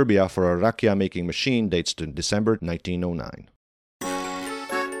in Serbia for a rakia-making machine dates to December 1909.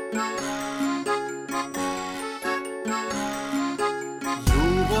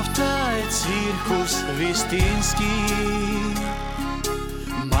 Cirkus vistinski,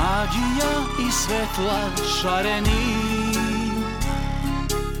 magija I svetla šareni,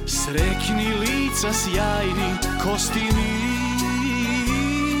 srekni lica sjajni kostimi,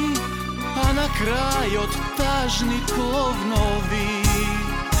 a na kraj od tažni klovnovi.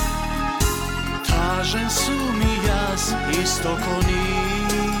 Tažen su mi jaz isto ko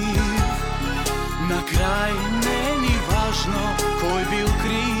njih, na kraj meni važno koj bil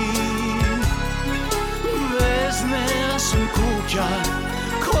kriv. Bezneja sam kuća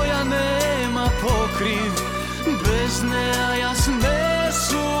koja nema pokriv, bez neja ja ne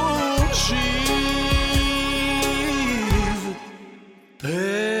sam živ.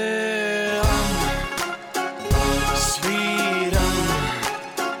 Pevam, sviram,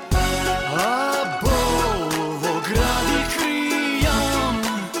 a Bovo gradi krijam,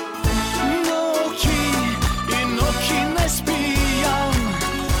 noći I noći ne spijam,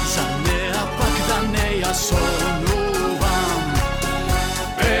 za neja pak da neja sonuvam.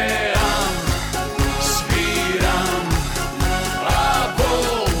 Pevam, sviram, a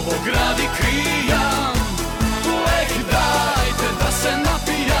Bovo gradi krijam, lek dajte da se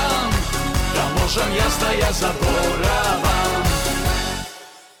napijam, da možem jaz da ja zaboravam.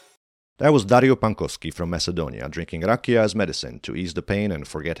 That was Dario Pankovski from Macedonia, drinking rakia as medicine to ease the pain and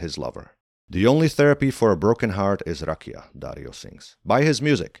forget his lover. The only therapy for a broken heart is rakia, Dario sings. Buy his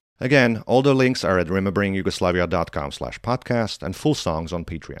music. Again, all the links are at rememberingyugoslavia.com/podcast and full songs on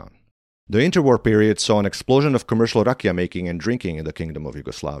Patreon. The interwar period saw an explosion of commercial rakia making and drinking in the Kingdom of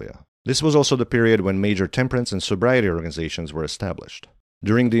Yugoslavia. This was also the period when major temperance and sobriety organizations were established.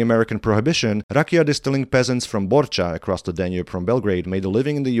 During the American Prohibition, rakia distilling peasants from Borča across the Danube from Belgrade made a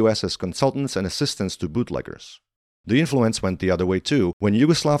living in the US as consultants and assistants to bootleggers. The influence went the other way too, when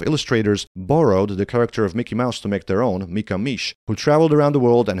Yugoslav illustrators borrowed the character of Mickey Mouse to make their own, Mika Mish, who traveled around the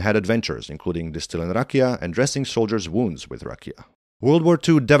world and had adventures, including distilling rakia and dressing soldiers' wounds with rakia. World War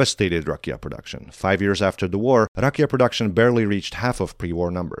II devastated rakia production. 5 years after the war, rakia production barely reached half of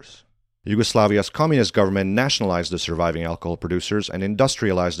pre-war numbers. Yugoslavia's communist government nationalized the surviving alcohol producers and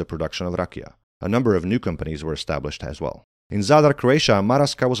industrialized the production of rakia. A number of new companies were established as well. In Zadar, Croatia,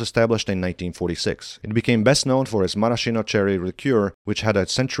 Maraska was established in 1946. It became best known for its maraschino cherry liqueur, which had a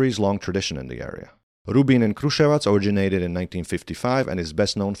centuries-long tradition in the area. Rubin in Kruševac originated in 1955 and is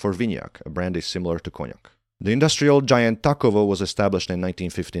best known for vinjak, a brandy similar to cognac. The industrial giant Takovo was established in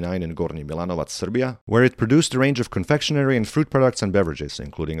 1959 in Gornji Milanovac, Serbia, where it produced a range of confectionery and fruit products and beverages,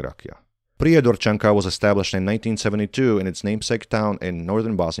 including rakia. Prijedorčanka was established in 1972 in its namesake town in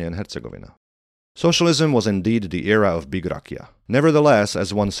northern Bosnia and Herzegovina. Socialism was indeed the era of big rakia. Nevertheless,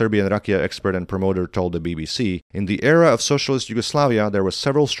 as one Serbian rakia expert and promoter told the BBC, in the era of socialist Yugoslavia there were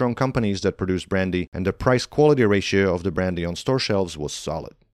several strong companies that produced brandy, and the price-quality ratio of the brandy on store shelves was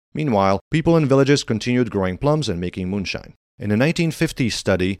solid. Meanwhile, people in villages continued growing plums and making moonshine. In a 1950s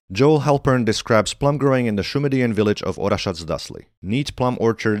study, Joel Halpern describes plum growing in the Shumidian village of Orašac Dasli. Neat plum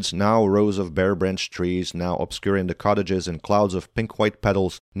orchards, now rows of bare-branched trees, now obscure in the cottages in clouds of pink-white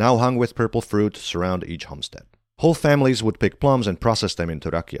petals, now hung with purple fruit, surround each homestead. Whole families would pick plums and process them into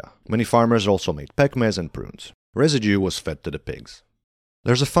rakia. Many farmers also made pekmez and prunes. Residue was fed to the pigs.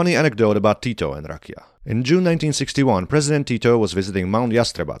 There's a funny anecdote about Tito and rakia. In June 1961, President Tito was visiting Mount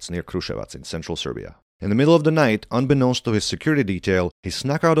Jastrebac near Kruševac in central Serbia. In the middle of the night, unbeknownst to his security detail, he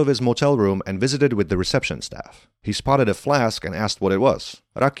snuck out of his motel room and visited with the reception staff. He spotted a flask and asked what it was.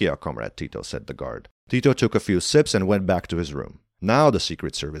 "Rakia, comrade Tito," said the guard. Tito took a few sips and went back to his room. Now the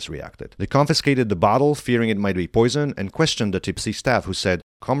Secret Service reacted. They confiscated the bottle, fearing it might be poison, and questioned the tipsy staff, who said,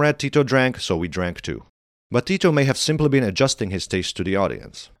 "Comrade Tito drank, so we drank too." But Tito may have simply been adjusting his taste to the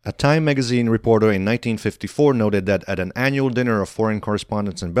audience. A Time magazine reporter in 1954 noted that at an annual dinner of foreign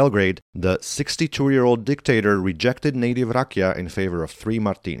correspondents in Belgrade, the 62-year-old dictator rejected native rakia in favor of 3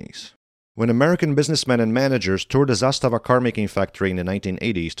 martinis. When American businessmen and managers toured a Zastava car-making factory in the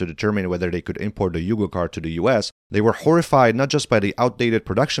 1980s to determine whether they could import the Yugo car to the US, they were horrified not just by the outdated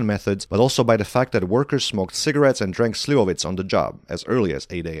production methods, but also by the fact that workers smoked cigarettes and drank slivovitz on the job, as early as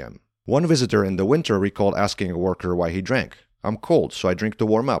 8 a.m. One visitor in the winter recalled asking a worker why he drank. "I'm cold, so I drink to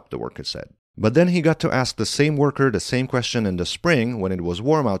warm up," the worker said. But then he got to ask the same worker the same question in the spring when it was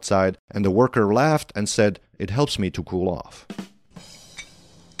warm outside, and the worker laughed and said, "It helps me to cool off."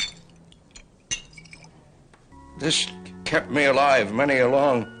 This kept me alive many a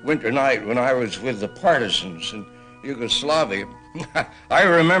long winter night when I was with the partisans in Yugoslavia. I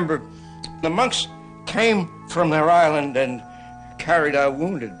remember the monks came from their island and carried our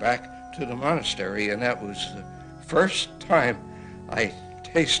wounded back to the monastery, and that was the first time I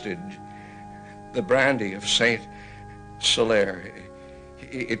tasted the brandy of Saint Solaire.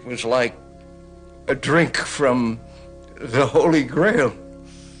 It was like a drink from the Holy Grail.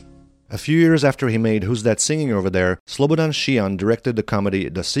 A few years after he made Who's That Singing Over There, Slobodan Šijan directed the comedy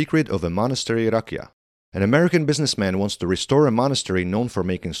The Secret of a Monastery Rakija. An American businessman wants to restore a monastery known for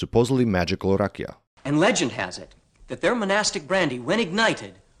making supposedly magical rakia. And legend has it that their monastic brandy, when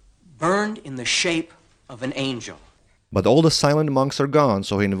ignited, burned in the shape of an angel. But all the silent monks are gone,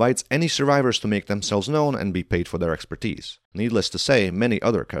 so he invites any survivors to make themselves known and be paid for their expertise. Needless to say, many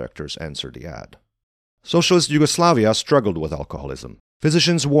other characters answer the ad. Socialist Yugoslavia struggled with alcoholism.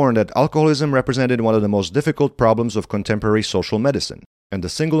 Physicians warned that alcoholism represented one of the most difficult problems of contemporary social medicine, and the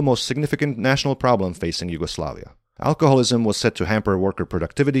single most significant national problem facing Yugoslavia. Alcoholism was said to hamper worker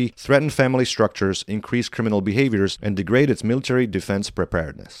productivity, threaten family structures, increase criminal behaviors, and degrade its military defense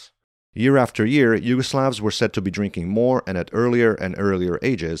preparedness. Year after year, Yugoslavs were said to be drinking more and at earlier and earlier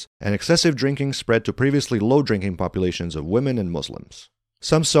ages, and excessive drinking spread to previously low-drinking populations of women and Muslims.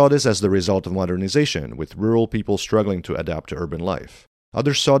 Some saw this as the result of modernization, with rural people struggling to adapt to urban life.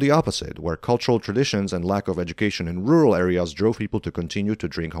 Others saw the opposite, where cultural traditions and lack of education in rural areas drove people to continue to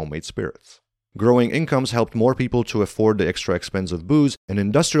drink homemade spirits. Growing incomes helped more people to afford the extra expense of booze, and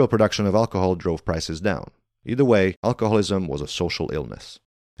industrial production of alcohol drove prices down. Either way, alcoholism was a social illness.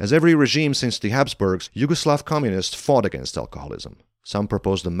 As every regime since the Habsburgs, Yugoslav communists fought against alcoholism. Some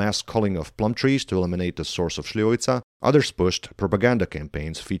proposed a mass culling of plum trees to eliminate the source of šljivovica, others pushed propaganda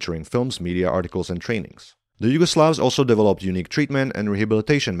campaigns featuring films, media articles, and trainings. The Yugoslavs also developed unique treatment and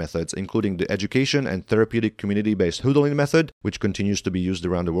rehabilitation methods, including the education and therapeutic community-based Hudolin method, which continues to be used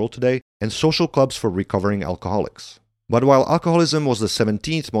around the world today, and social clubs for recovering alcoholics. But while alcoholism was the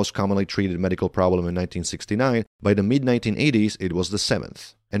 17th most commonly treated medical problem in 1969, by the mid-1980s it was the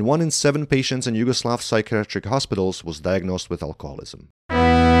 7th, and 1 in 7 patients in Yugoslav psychiatric hospitals was diagnosed with alcoholism.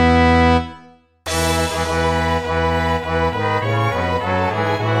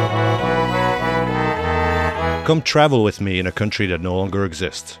 Come travel with me in a country that no longer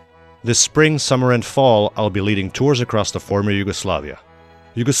exists. This spring, summer, and fall, I'll be leading tours across the former Yugoslavia.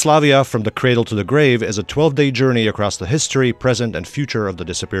 Yugoslavia, from the cradle to the grave, is a 12-day journey across the history, present, and future of the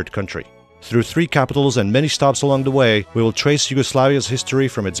disappeared country. Through 3 capitals and many stops along the way, we will trace Yugoslavia's history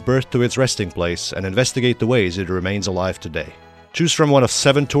from its birth to its resting place and investigate the ways it remains alive today. Choose from one of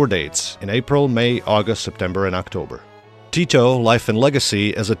 7 tour dates in April, May, August, September, and October. Tito, Life and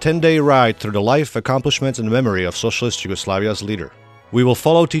Legacy is a 10-day ride through the life, accomplishments, and memory of Socialist Yugoslavia's leader. We will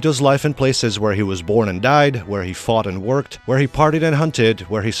follow Tito's life in places where he was born and died, where he fought and worked, where he partied and hunted,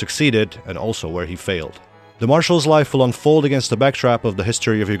 where he succeeded, and also where he failed. The Marshal's life will unfold against the backdrop of the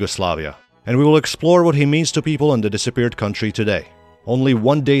history of Yugoslavia, and we will explore what he means to people in the disappeared country today. Only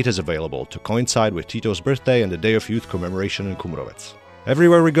one date is available to coincide with Tito's birthday and the Day of Youth commemoration in Kumrovec.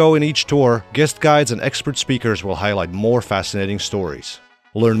 Everywhere we go in each tour, guest guides and expert speakers will highlight more fascinating stories.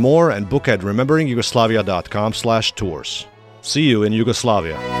 Learn more and book at rememberingyugoslavia.com/tours. See you in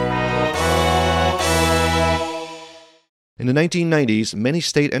Yugoslavia. In the 1990s, many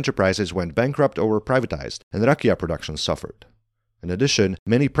state enterprises went bankrupt or were privatized, and rakia production suffered. In addition,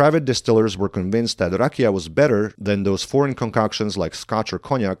 many private distillers were convinced that rakia was better than those foreign concoctions like scotch or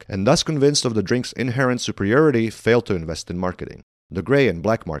cognac, and thus convinced of the drink's inherent superiority, failed to invest in marketing. The gray and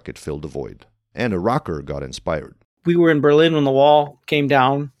black market filled the void, and a rocker got inspired. We were in Berlin when the wall came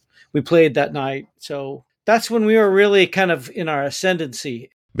down. We played that night, so that's when we were really kind of in our ascendancy.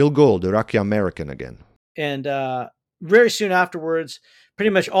 Bill Gold, the rakia American again. And very soon afterwards, pretty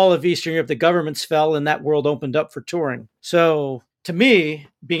much all of Eastern Europe, the governments fell and that world opened up for touring. So to me,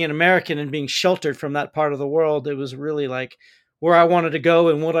 being an American and being sheltered from that part of the world, it was really like where I wanted to go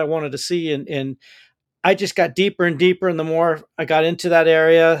and what I wanted to see. And I just got deeper and deeper. And the more I got into that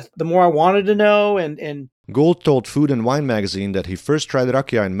area, the more I wanted to know. And Gold told Food and Wine magazine that he first tried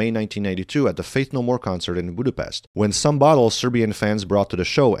rakia in May 1992 at the Faith No More concert in Budapest, when some bottles Serbian fans brought to the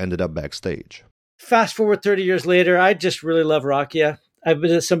show ended up backstage. fast forward 30 years later, I just really love rakia. I've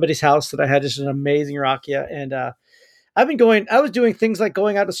been at somebody's house that I had just an amazing rakia. And I was doing things like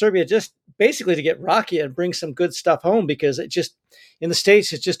going out to Serbia just basically to get rakia and bring some good stuff home, because it just, in the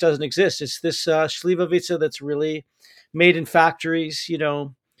States, it just doesn't exist. It's this Slivovica that's really made in factories,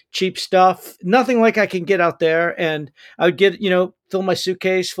 cheap stuff, nothing like I can get out there. And I would get, fill my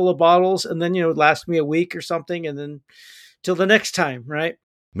suitcase full of bottles, and then, it would last me a week or something. And then till the next time, right?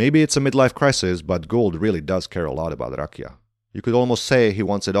 Maybe it's a midlife crisis, but Gold really does care a lot about rakia. You could almost say he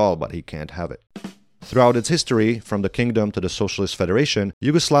wants it all, but he can't have it. Throughout its history, from the kingdom to the Socialist Federation,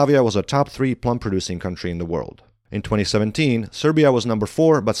 Yugoslavia was a top 3 plum-producing country in the world. In 2017, Serbia was number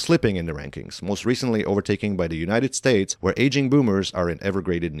 4, but slipping in the rankings, most recently overtaken by the United States, where aging boomers are in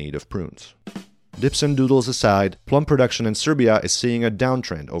ever-greater need of prunes. Dips and doodles aside, plum production in Serbia is seeing a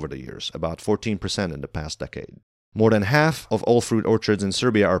downtrend over the years, about 14% in the past decade. More than half of all fruit orchards in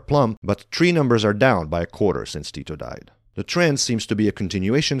Serbia are plum, but tree numbers are down by a quarter since Tito died. The trend seems to be a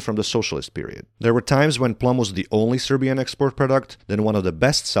continuation from the socialist period. There were times when plum was the only Serbian export product, then one of the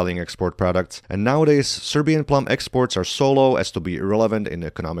best-selling export products, and nowadays Serbian plum exports are so low as to be irrelevant in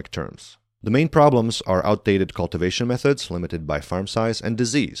economic terms. The main problems are outdated cultivation methods, limited by farm size, and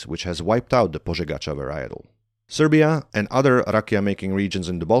disease, which has wiped out the Požegača varietal. Serbia and other rakia-making regions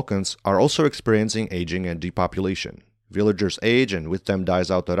in the Balkans are also experiencing aging and depopulation. Villagers age, and with them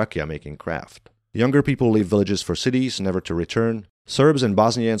dies out the rakia-making craft. Younger people leave villages for cities, never to return. Serbs and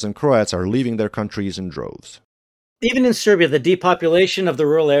Bosnians and Croats are leaving their countries in droves. Even in Serbia, the depopulation of the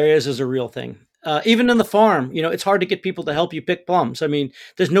rural areas is a real thing. Even in the farm, it's hard to get people to help you pick plums. I mean,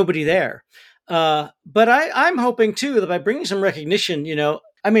 there's nobody there. But I'm hoping, too, that by bringing some recognition,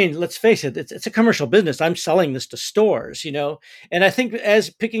 let's face it, it's a commercial business. I'm selling this to stores, and I think as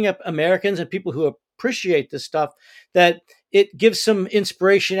picking up Americans and people who appreciate this stuff, that it gives some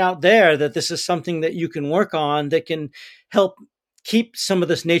inspiration out there that this is something that you can work on that can help keep some of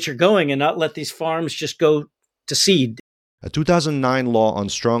this nature going and not let these farms just go to seed. A 2009 law on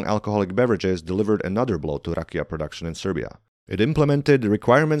strong alcoholic beverages delivered another blow to rakia production in Serbia. It implemented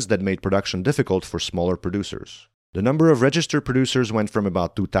requirements that made production difficult for smaller producers. The number of registered producers went from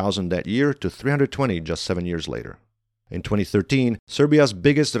about 2,000 that year to 320 just 7 years later. In 2013, Serbia's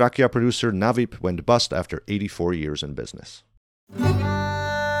biggest rakia producer, Navip, went bust after 84 years in business.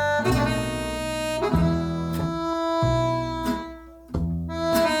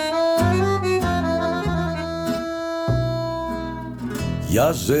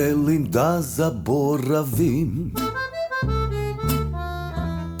 Ja želim da zaboravim,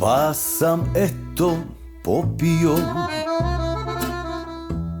 pa sam eto popio.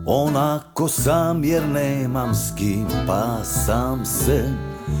 Onako sam jer nemam s kim, pa sam se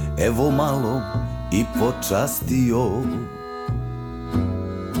evo malo i počastio.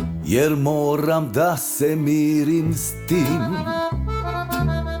 Jer moram da se mirim s tim,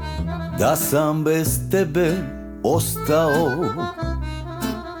 da sam bez tebe ostao.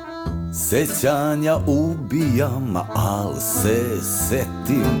 Sećanja ubijam, al se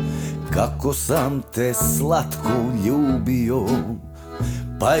setim kako sam te slatko ljubio,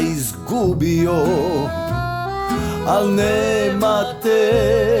 pa izgubio. Al nema te,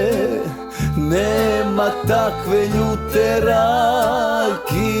 nema takve ljute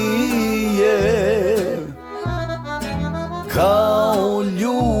rakije kao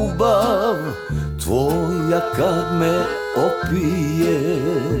ljubav tvoja kad me opije.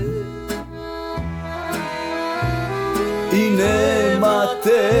 I nema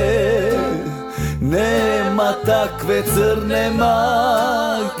te, nema takve crne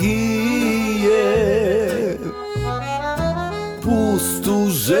magije, pustu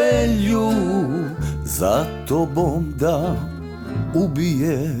želju za tobom da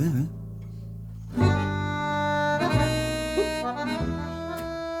ubije.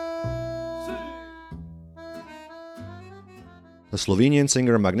 The Slovenian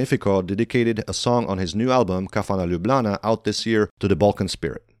singer Magnifico dedicated a song on his new album Kafana Ljubljana out this year to the Balkan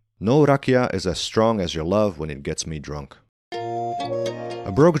spirit. No rakia is as strong as your love when it gets me drunk.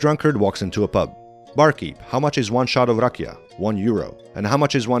 A broke drunkard walks into a pub. Barkeep, how much is one shot of rakia? €1. And how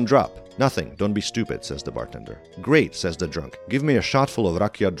much is one drop? Nothing, don't be stupid, says the bartender. Great, says the drunk. Give me a shot full of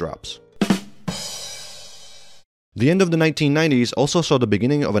rakia drops. The end of the 1990s also saw the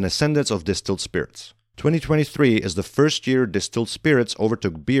beginning of an ascendance of distilled spirits. 2023 is the first year distilled spirits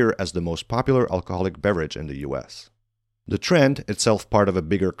overtook beer as the most popular alcoholic beverage in the US. The trend, itself part of a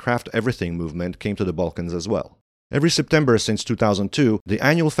bigger craft everything movement, came to the Balkans as well. Every September since 2002, the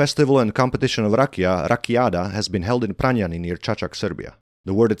annual festival and competition of Rakija, Rakijada, has been held in Pranjani near Čačak, Serbia.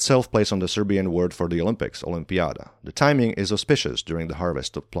 The word itself plays on the Serbian word for the Olympics, Olimpiada. The timing is auspicious during the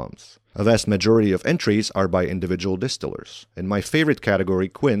harvest of plums. A vast majority of entries are by individual distillers. In my favorite category,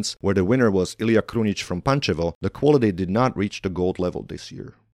 Quince, where the winner was Ilija Krunic from Pančevo, the quality did not reach the gold level this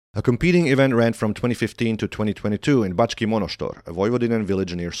year. A competing event ran from 2015 to 2022 in Bački Monoštor, a Vojvodinian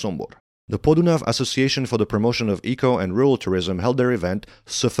village near Sombor. The Podunav Association for the Promotion of Eco and Rural Tourism held their event,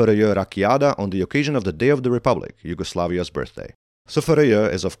 SFRJ Rakijada, on the occasion of the Day of the Republic, Yugoslavia's birthday.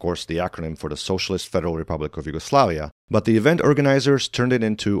 SFRJ is of course the acronym for the Socialist Federal Republic of Yugoslavia, but the event organizers turned it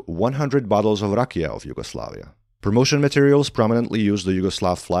into 100 bottles of rakia of Yugoslavia. Promotion materials prominently used the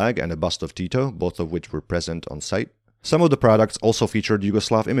Yugoslav flag and a bust of Tito, both of which were present on site. Some of the products also featured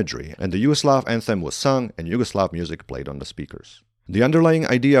Yugoslav imagery, and the Yugoslav anthem was sung and Yugoslav music played on the speakers. The underlying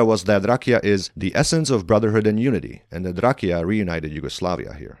idea was that rakia is the essence of brotherhood and unity, and that rakia reunited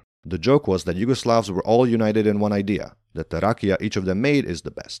Yugoslavia here. The joke was that Yugoslavs were all united in one idea, that the rakia each of them made is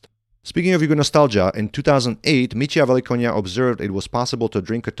the best. Speaking of Yugo-nostalgia, in 2008, Mitja Velikonja observed it was possible to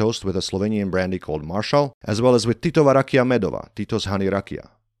drink a toast with a Slovenian brandy called Marshal, as well as with Titova Rakija Medova, Tito's honey rakia.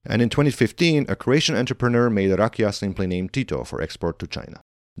 And in 2015, a Croatian entrepreneur made a rakia simply named Tito for export to China.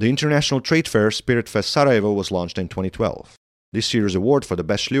 The international trade fair Spirit Fest Sarajevo was launched in 2012. This year's award for the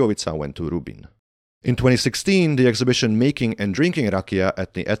best šljivovica went to Rubin. In 2016, the exhibition Making and Drinking Rakia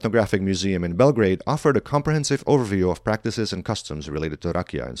at the Ethnographic Museum in Belgrade offered a comprehensive overview of practices and customs related to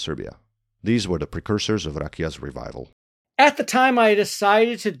rakia in Serbia. These were the precursors of rakia's revival. At the time I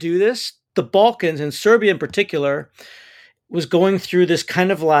decided to do this, the Balkans, and Serbia in particular, was going through this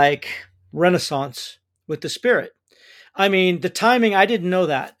kind of like renaissance with the spirit. I mean, the timing, I didn't know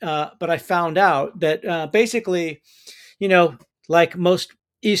that, but I found out that basically, like most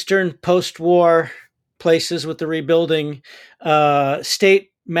Eastern post-war places with the rebuilding,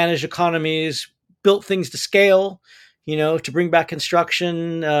 state-managed economies built things to scale, to bring back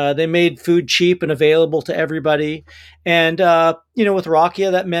construction. They made food cheap and available to everybody. And, with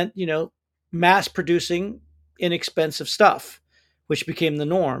rakia, that meant, mass producing inexpensive stuff, which became the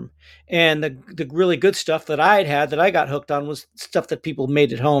norm. And the really good stuff that I had that I got hooked on was stuff that people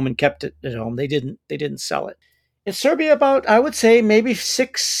made at home and kept it at home. They didn't sell it. In Serbia, about, I would say, maybe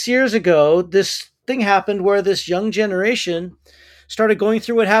 6 years ago, this thing happened where this young generation started going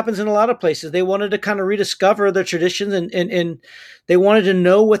through what happens in a lot of places. They wanted to kind of rediscover their traditions and they wanted to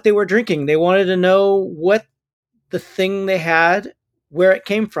know what they were drinking. They wanted to know what the thing they had, where it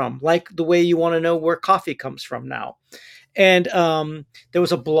came from, like the way you want to know where coffee comes from now. And there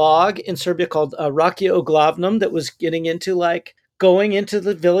was a blog in Serbia called Rakia Oglavnom that was getting into like going into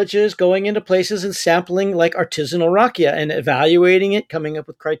the villages, going into places and sampling like artisanal rakia and evaluating it, coming up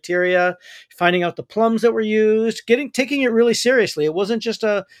with criteria, finding out the plums that were used, taking it really seriously. It wasn't just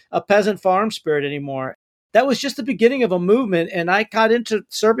a peasant farm spirit anymore. That was just the beginning of a movement. And I got into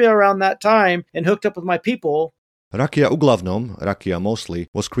Serbia around that time and hooked up with my people. Rakia Uglavnom, rakia mostly,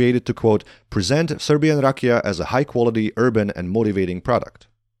 was created to, quote, present Serbian rakia as a high-quality, urban, and motivating product.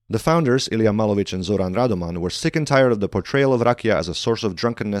 The founders, Ilija Malovic and Zoran Radoman, were sick and tired of the portrayal of rakia as a source of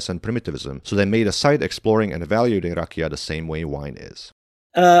drunkenness and primitivism, so they made a site exploring and evaluating rakia the same way wine is.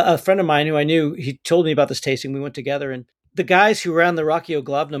 A friend of mine who I knew, he told me about this tasting. We went together, and the guys who ran the Rakia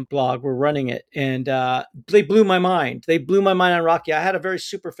Oglavnom blog were running it, and they blew my mind. They blew my mind on rakia. I had a very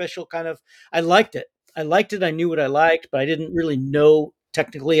superficial kind of, I liked it. I knew what I liked, but I didn't really know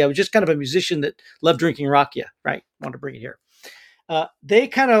technically. I was just kind of a musician that loved drinking rakia, right? Wanted to bring it here. They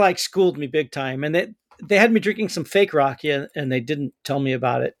kind of like schooled me big time, and they had me drinking some fake rakia, and they didn't tell me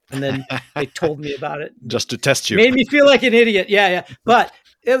about it. And then they told me about it. Just to test you. Made me feel like an idiot. Yeah. But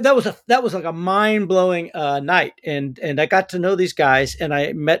that was like a mind-blowing night. And I got to know these guys, and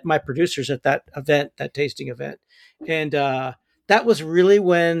I met my producers at that event, that tasting event. And, that was really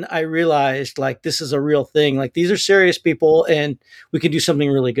when I realized, like, this is a real thing. Like, these are serious people and we can do something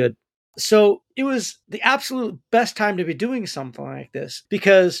really good. So it was the absolute best time to be doing something like this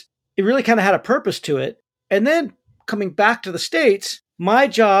because it really kind of had a purpose to it. And then coming back to the States, my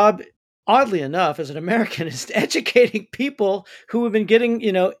job, oddly enough, as an American, is educating people who have been getting,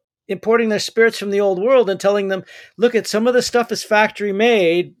 importing their spirits from the old world and telling them, look, at some of the stuff is factory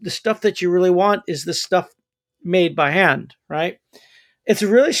made. The stuff that you really want is the stuff made by hand, right? It's a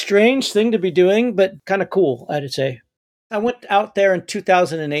really strange thing to be doing, but kind of cool, I'd say. I went out there in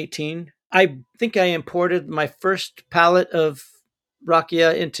 2018. I think I imported my first pallet of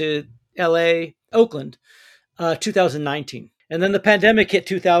rakia into Oakland, 2019. And then the pandemic hit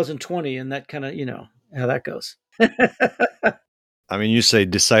 2020, and that kind of, how that goes. I mean, you say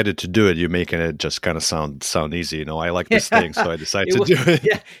decided to do it. You're making it just kind of sound easy. You know, I like this thing, so I decided to do it.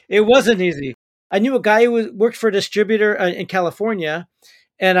 Yeah, it wasn't easy. I knew a guy who worked for a distributor in California,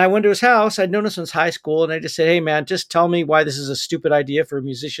 and I went to his house. I'd known him since high school, and I just said, "Hey, man, just tell me why this is a stupid idea for a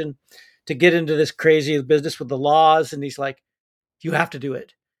musician to get into this crazy business with the laws." And he's like, "You have to do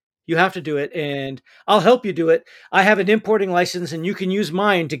it. You have to do it, and I'll help you do it. I have an importing license, and you can use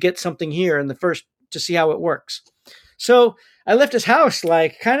mine to get something here in the first to see how it works." So I left his house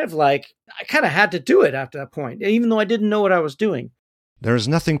like I kind of had to do it after that point, even though I didn't know what I was doing. There is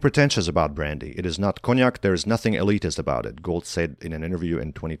nothing pretentious about brandy. It is not cognac. There is nothing elitist about it, Gold said in an interview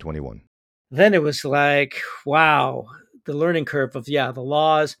in 2021. Then it was like, wow, the learning curve of, the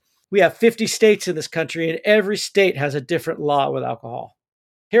laws. We have 50 states in this country, and every state has a different law with alcohol.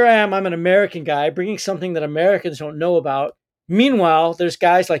 Here I am, I'm an American guy bringing something that Americans don't know about. Meanwhile, there's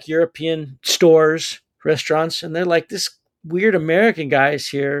guys like European stores, restaurants, and they're like, this weird American guy is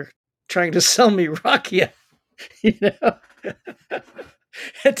here trying to sell me rakia. You know?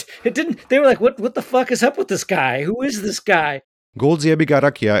 It didn't, they were like, what the fuck is up with this guy? Who is this guy? Gold's Jebiga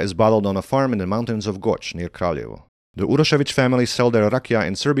Rakia is bottled on a farm in the mountains of Goch near Kraljevo. The Urošević family sell their rakia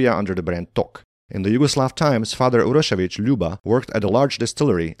in Serbia under the brand Tok. In the Yugoslav times, Father Urošević, Ljuba, worked at a large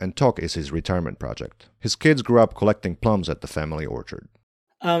distillery, and Tok is his retirement project. His kids grew up collecting plums at the family orchard.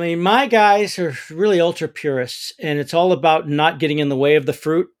 I mean, my guys are really ultra purists, and it's all about not getting in the way of the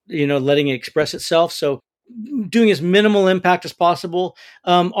fruit, letting it express itself. So doing as minimal impact as possible.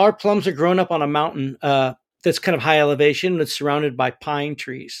 Our plums are grown up on a mountain that's kind of high elevation. And it's surrounded by pine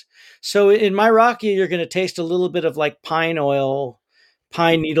trees. So in my rakia, you're going to taste a little bit of like pine oil,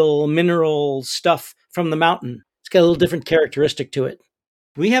 pine needle, mineral stuff from the mountain. It's got a little different characteristic to it.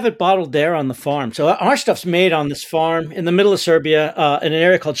 We have it bottled there on the farm. So our stuff's made on this farm in the middle of Serbia, in an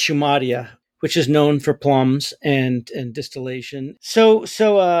area called Šumadija, which is known for plums and distillation. So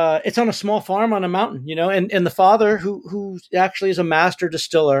it's on a small farm on a mountain, and the father who actually is a master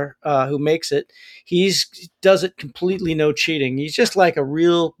distiller, who makes it, does it completely no cheating. He's just like a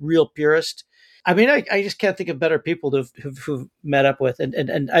real purist. I mean, I just can't think of better people who've met up with,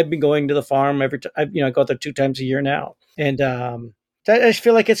 and I've been going to the farm every time. I go there 2 times a year now, and I just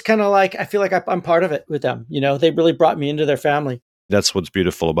feel like it's kind of like, I feel like I'm part of it with them. They really brought me into their family. That's what's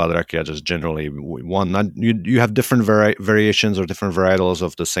beautiful about rakia. Just generally, you have different variations or different varietals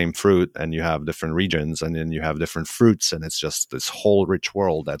of the same fruit, and you have different regions, and then you have different fruits, and it's just this whole rich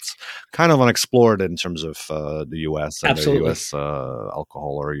world that's kind of unexplored in terms of the U.S. and Absolutely. the U.S.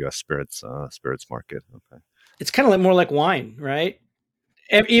 Alcohol or U.S. spirits market. Okay, it's kind of more like wine, right?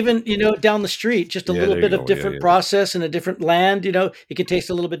 Even down the street, just a little bit of different process in a different land. It can taste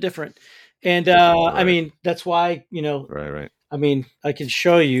a little bit different, and right. I mean that's why right. I mean, I can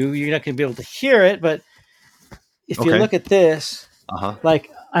show you. You're not going to be able to hear it, but if you look at this,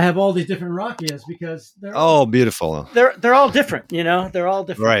 like I have all these different rakias because they're beautiful. They're all different. They're all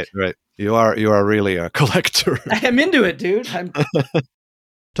different. Right. You are really a collector. I'm into it, dude.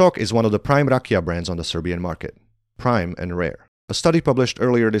 Tok is one of the prime rakia brands on the Serbian market. Prime and rare. A study published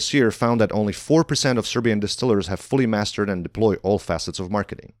earlier this year found that only 4% of Serbian distillers have fully mastered and deploy all facets of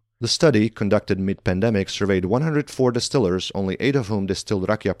marketing. The study, conducted mid-pandemic, surveyed 104 distillers, only 8 of whom distilled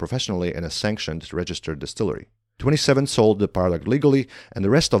rakia professionally in a sanctioned, registered distillery. 27 sold the product legally, and the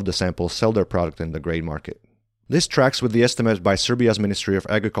rest of the samples sell their product in the grey market. This tracks with the estimate by Serbia's Ministry of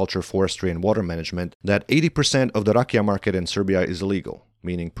Agriculture, Forestry and Water Management that 80% of the rakia market in Serbia is illegal,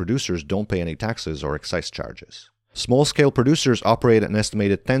 meaning producers don't pay any taxes or excise charges. Small-scale producers operate an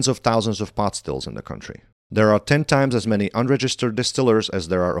estimated tens of thousands of pot stills in the country. There are 10 times as many unregistered distillers as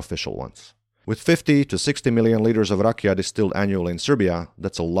there are official ones. With 50 to 60 million liters of rakia distilled annually in Serbia,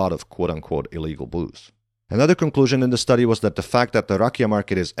 that's a lot of quote-unquote illegal booze. Another conclusion in the study was that the fact that the rakia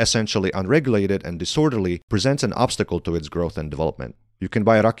market is essentially unregulated and disorderly presents an obstacle to its growth and development. You can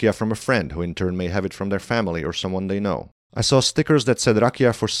buy rakia from a friend who in turn may have it from their family or someone they know. I saw stickers that said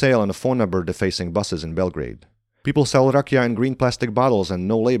rakia for sale and a phone number defacing buses in Belgrade. People sell rakia in green plastic bottles and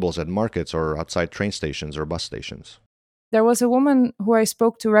no labels at markets or outside train stations or bus stations. There was a woman who I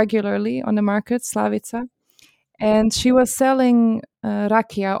spoke to regularly on the market, Slavica, and she was selling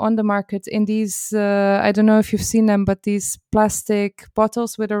rakia on the market in these, I don't know if you've seen them, but these plastic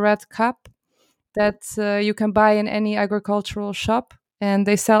bottles with a red cap that you can buy in any agricultural shop. And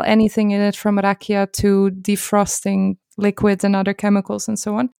they sell anything in it from rakia to defrosting liquids and other chemicals and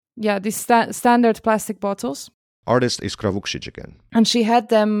so on. Yeah, these standard plastic bottles. Artist Iskra Vukšić again. And she had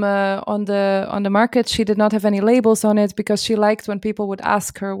them on the market. She did not have any labels on it because she liked when people would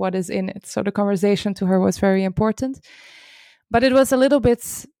ask her what is in it. So the conversation to her was very important. But it was a little bit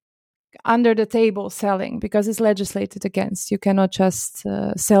under the table selling because it's legislated against. You cannot just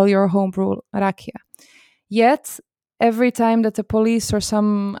sell your homebrew rakia. Yet, every time that the police or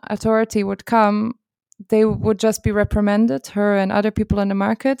some authority would come, they would just be reprimanded, her and other people in the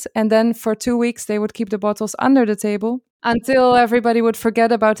market. And then for 2 weeks, they would keep the bottles under the table until everybody would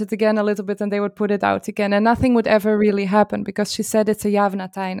forget about it again a little bit and they would put it out again. And nothing would ever really happen because she said it's a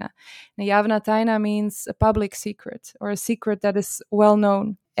javna tajna. And javna tajna means a public secret or a secret that is well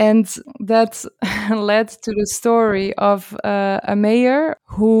known. And that led to the story of a mayor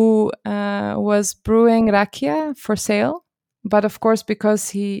who was brewing rakia for sale. But of course,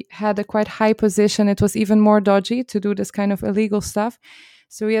 because he had a quite high position, it was even more dodgy to do this kind of illegal stuff.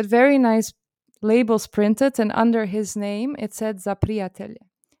 So he had very nice labels printed, and under his name, it said za prijatelje,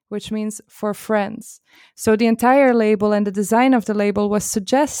 which means for friends. So the entire label and the design of the label was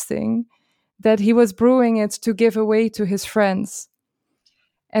suggesting that he was brewing it to give away to his friends.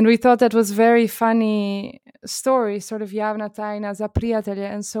 And we thought that was very funny story, sort of javna tajna, za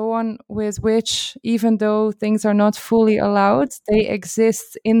prijatelje, and so on, with which, even though things are not fully allowed, they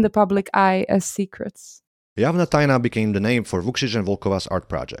exist in the public eye as secrets. Javna tajna became the name for Vukšić and Volkova's art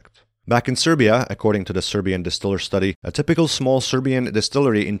project. Back in Serbia, according to the Serbian Distiller Study, a typical small Serbian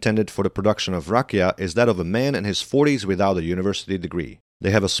distillery intended for the production of rakia is that of a man in his 40s without a university degree.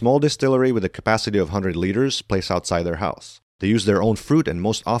 They have a small distillery with a capacity of 100 liters placed outside their house. They use their own fruit and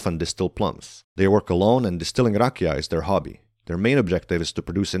most often distill plums. They work alone and distilling rakia is their hobby. Their main objective is to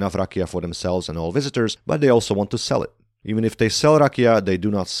produce enough rakia for themselves and all visitors, but they also want to sell it. Even if they sell rakia, they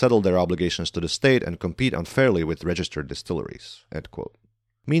do not settle their obligations to the state and compete unfairly with registered distilleries." End quote.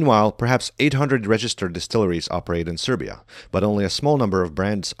 Meanwhile, perhaps 800 registered distilleries operate in Serbia, but only a small number of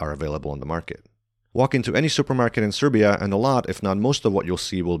brands are available on the market. Walk into any supermarket in Serbia and a lot, if not most of what you'll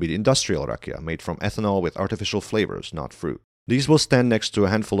see will be industrial rakia, made from ethanol with artificial flavors, not fruit. These will stand next to a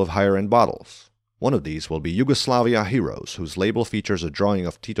handful of higher-end bottles. One of these will be Yugoslavia Heroes, whose label features a drawing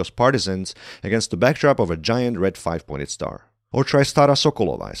of Tito's partisans against the backdrop of a giant red 5-pointed star. Or try Stara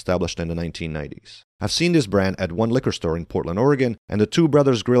Sokolova, established in the 1990s. I've seen this brand at one liquor store in Portland, Oregon, and the Two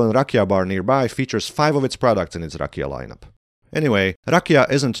Brothers Grill and Rakia bar nearby features 5 of its products in its rakia lineup. Anyway, rakia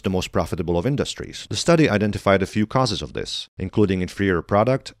isn't the most profitable of industries. The study identified a few causes of this, including inferior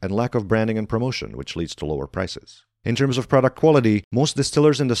product and lack of branding and promotion, which leads to lower prices. In terms of product quality, most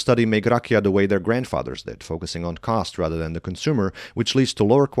distillers in the study make rakia the way their grandfathers did, focusing on cost rather than the consumer, which leads to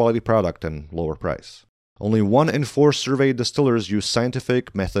lower quality product and lower price. Only 1 in 4 surveyed distillers use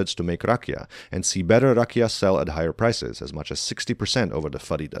scientific methods to make rakia, and see better rakia sell at higher prices, as much as 60% over the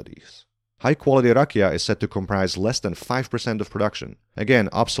fuddy-duddies. High-quality rakia is said to comprise less than 5% of production. Again,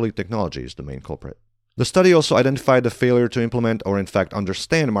 obsolete technology is the main culprit. The study also identified the failure to implement or in fact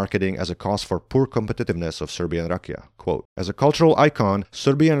understand marketing as a cause for poor competitiveness of Serbian rakia. Quote, "As a cultural icon,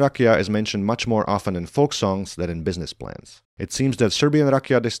 Serbian rakia is mentioned much more often in folk songs than in business plans. It seems that Serbian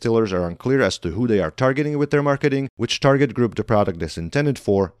rakia distillers are unclear as to who they are targeting with their marketing, which target group the product is intended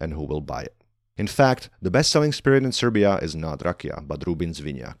for, and who will buy it. In fact, the best-selling spirit in Serbia is not rakia, but Rubin's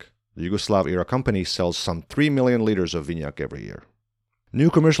Vinjak. The Yugoslav-era company sells some 3 million liters of Vinjak every year." New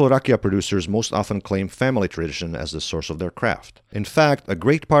commercial rakia producers most often claim family tradition as the source of their craft. In fact, a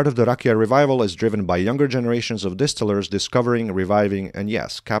great part of the rakia revival is driven by younger generations of distillers discovering, reviving, and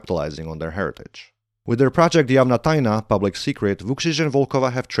yes, capitalizing on their heritage. With their project Javna Tajna, Public Secret, Vukšić and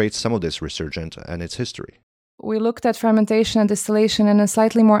Volkova have traced some of this resurgence and its history. We looked at fermentation and distillation in a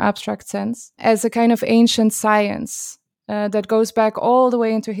slightly more abstract sense, as a kind of ancient science that goes back all the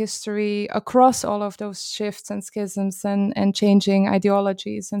way into history across all of those shifts and schisms and changing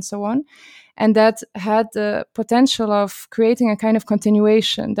ideologies and so on. And that had the potential of creating a kind of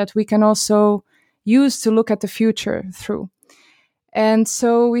continuation that we can also use to look at the future through. And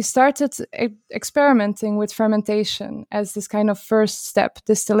so we started experimenting with fermentation as this kind of first step.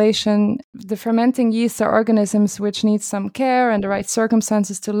 Distillation, the fermenting yeasts are organisms which need some care and the right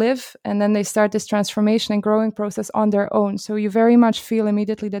circumstances to live. And then they start this transformation and growing process on their own. So you very much feel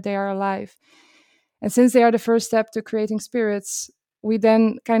immediately that they are alive. And since they are the first step to creating spirits, we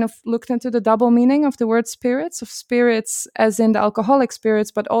then kind of looked into the double meaning of the word spirits, of spirits as in the alcoholic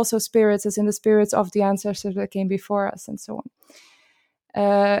spirits, but also spirits as in the spirits of the ancestors that came before us and so on.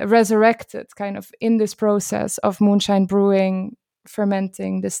 Resurrected kind of in this process of moonshine brewing,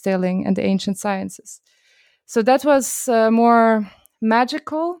 fermenting, distilling, and the ancient sciences. So that was a more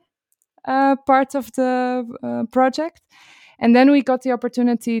magical part of the project. And then we got the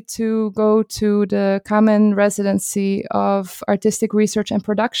opportunity to go to the common residency of artistic research and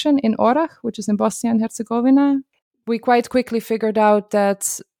production in Orah, which is in Bosnia and Herzegovina. We quite quickly figured out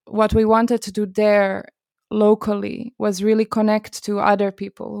that what we wanted to do there locally was really connect to other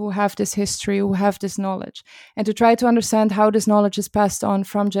people who have this history, who have this knowledge, and to try to understand how this knowledge is passed on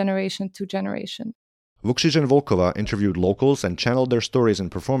from generation to generation. Vukšić and Volkova interviewed locals and channeled their stories in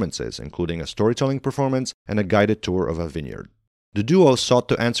performances, including a storytelling performance and a guided tour of a vineyard. The duo sought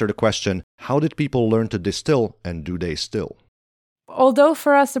to answer the question, how did people learn to distill, and do they still? Although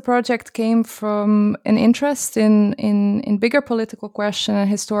for us the project came from an interest in bigger political questions and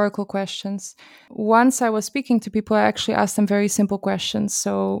historical questions, once I was speaking to people, I actually asked them very simple questions.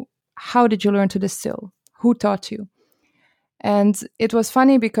 So, how did you learn to distill? Who taught you? And it was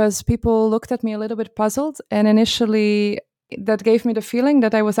funny because people looked at me a little bit puzzled, and initially that gave me the feeling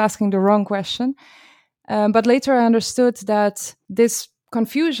that I was asking the wrong question. But later I understood that this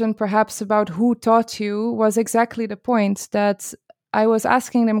confusion perhaps about who taught you was exactly the point, that I was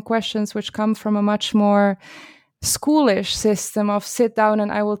asking them questions which come from a much more schoolish system of sit down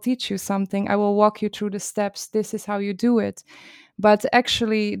and I will teach you something. I will walk you through the steps. This is how you do it. But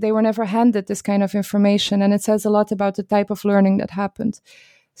actually, they were never handed this kind of information. And it says a lot about the type of learning that happened.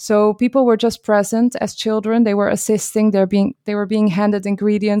 So people were just present as children. They were assisting. They were being handed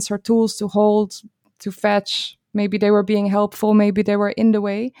ingredients or tools to hold, to fetch. Maybe they were being helpful. Maybe they were in the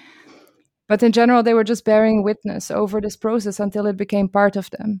way. But in general, they were just bearing witness over this process until it became part of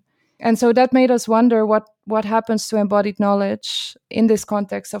them. And so that made us wonder what happens to embodied knowledge in this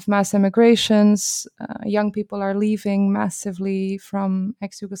context of mass immigrations. Young people are leaving massively from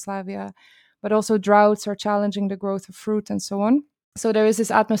ex-Yugoslavia, but also droughts are challenging the growth of fruit and so on. So there is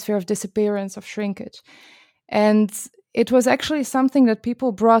this atmosphere of disappearance, of shrinkage. And it was actually something that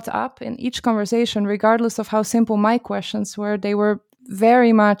people brought up in each conversation, regardless of how simple my questions were. They were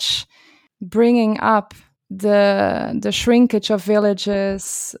very much bringing up the shrinkage of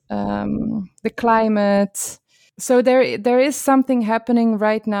villages, the climate. So there is something happening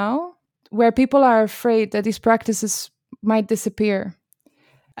right now where people are afraid that these practices might disappear.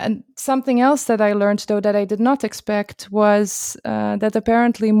 And something else that I learned, though, that I did not expect was that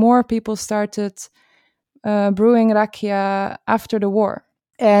apparently more people started brewing rakia after the war.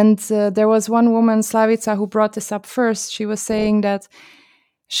 And there was one woman, Slavica, who brought this up first. She was saying that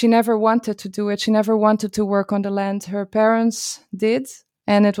she never wanted to do it. She never wanted to work on the land. Her parents did,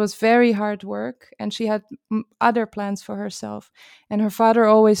 and it was very hard work. And she had other plans for herself. And her father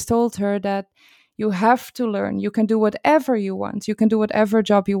always told her that you have to learn. You can do whatever you want. You can do whatever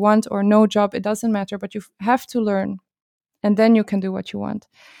job you want or no job. It doesn't matter, but you have to learn. And then you can do what you want.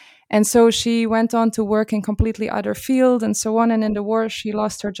 And so she went on to work in completely other field and so on. And in the war, she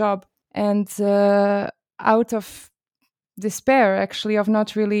lost her job. And out of despair, actually, of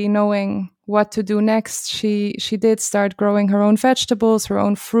not really knowing what to do next, she did start growing her own vegetables, her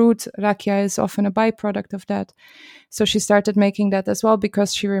own fruit. Rakia is often a byproduct of that. So she started making that as well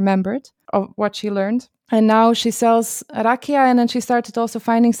because she remembered of what she learned. And now she sells rakia, and then she started also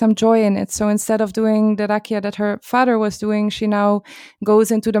finding some joy in it. So instead of doing the rakia that her father was doing, she now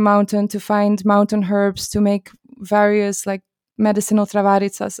goes into the mountain to find mountain herbs to make various like medicinal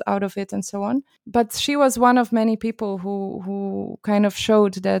travaricas out of it and so on. But she was one of many people who kind of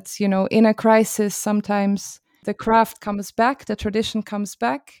showed that, you know, in a crisis, sometimes the craft comes back, the tradition comes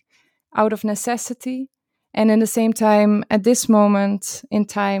back out of necessity. And in the same time, at this moment in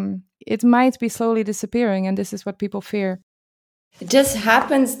time, it might be slowly disappearing. And this is what people fear. It just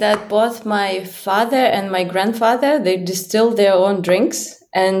happens that both my father and my grandfather, they distill their own drinks.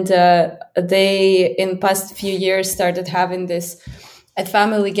 And they, in past few years, started having this, at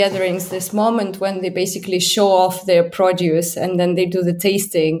family gatherings, this moment when they basically show off their produce and then they do the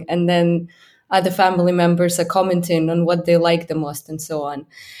tasting and then other family members are commenting on what they like the most and so on.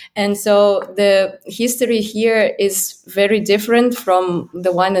 And so the history here is very different from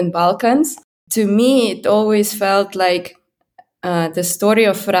the one in Balkans. To me, it always felt like the story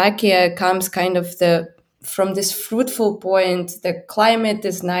of Rakia comes kind of from this fruitful point. The climate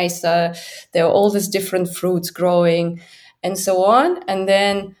is nice. There are all these different fruits growing and so on. And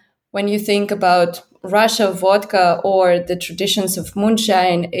then when you think about Russia vodka or the traditions of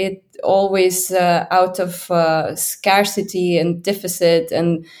moonshine, it always out of scarcity and deficit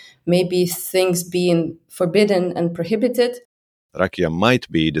and maybe things being forbidden and prohibited. Rakia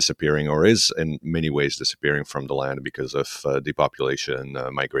might be disappearing or is in many ways disappearing from the land because of depopulation,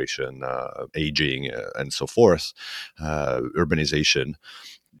 migration, aging, and so forth, urbanization.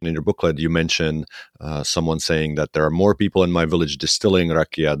 In your booklet, you mention someone saying that there are more people in my village distilling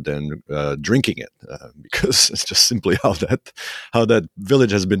rakia than drinking it, because it's just simply how that village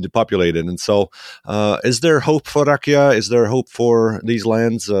has been depopulated. And so, is there hope for rakia? Is there hope for these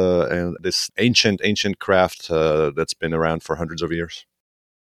lands and this ancient craft that's been around for hundreds of years?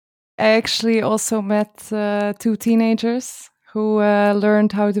 I actually also met 2 teenagers who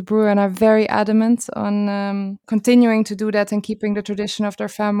learned how to brew and are very adamant on continuing to do that and keeping the tradition of their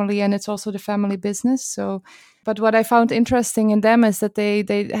family. And it's also the family business. So, but what I found interesting in them is that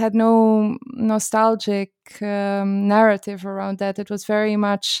they had no nostalgic narrative around that. It was very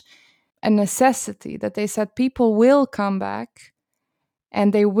much a necessity that they said people will come back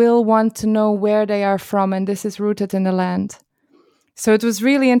and they will want to know where they are from. And this is rooted in the land. So it was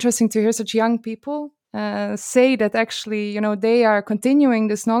really interesting to hear such young people say that actually, they are continuing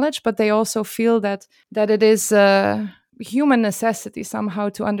this knowledge, but they also feel that it is a human necessity somehow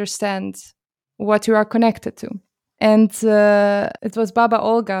to understand what you are connected to. And it was Baba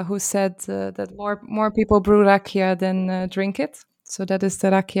Olga who said that more people brew rakia than drink it. So that is the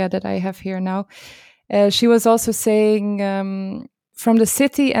rakia that I have here now. She was also saying, from the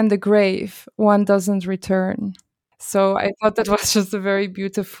city and the grave, one doesn't return. So I thought that was just a very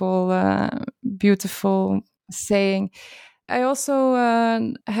beautiful saying. I also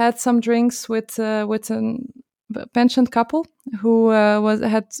had some drinks with a pensioned couple who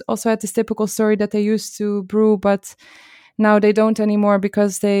had this typical story that they used to brew, but now they don't anymore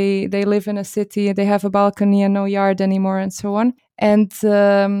because they live in a city, they have a balcony and no yard anymore, and so on. And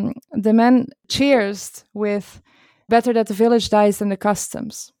the man cheersed with "Better that the village dies than the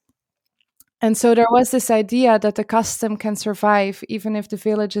customs." And so there was this idea that the custom can survive even if the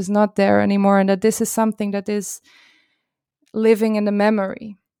village is not there anymore, and that this is something that is living in the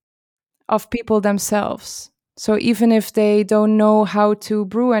memory of people themselves. So even if they don't know how to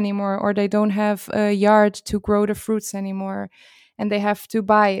brew anymore, or they don't have a yard to grow the fruits anymore, and they have to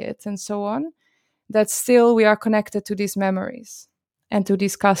buy it and so on, that still we are connected to these memories and to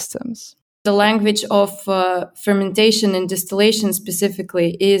these customs. The language of fermentation and distillation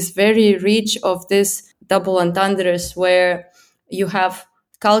specifically is very rich of this double entendres, where you have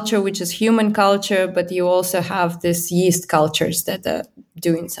culture, which is human culture, but you also have this yeast cultures that are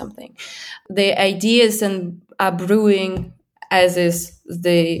doing something. The ideas and are brewing, as is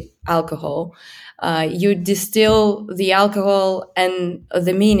the alcohol. You distill the alcohol and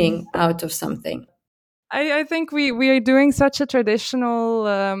the meaning out of something. I think we are doing such a traditional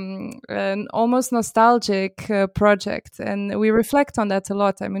and almost nostalgic project, and we reflect on that a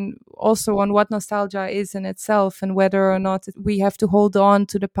lot. I mean, also on what nostalgia is in itself and whether or not we have to hold on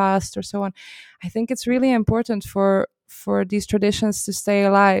to the past or so on. I think it's really important for these traditions to stay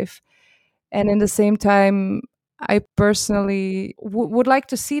alive, and in the same time, I personally would like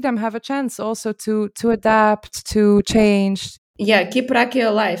to see them have a chance also to adapt, to change. Yeah, keep rakia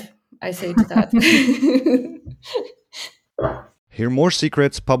alive, I say to that. Hear more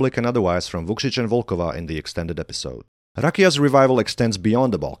secrets, public and otherwise, from Vukšić and Volkova in the extended episode. Rakia's revival extends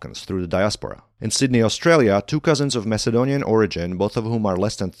beyond the Balkans, through the diaspora. In Sydney, Australia, 2 cousins of Macedonian origin, both of whom are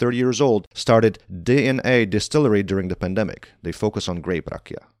less than 30 years old, started DNA Distillery during the pandemic. They focus on grape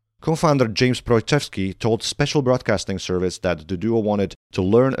rakia. Co-founder James Projchevsky told Special Broadcasting Service that the duo wanted to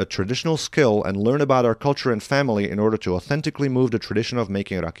learn a traditional skill and learn about our culture and family in order to authentically move the tradition of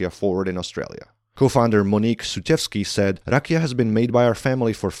making rakia forward in Australia. Co-founder Monique Sutevsky said, "Rakia has been made by our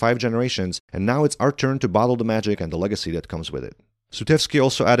family for 5 generations, and now it's our turn to bottle the magic and the legacy that comes with it." Sutevsky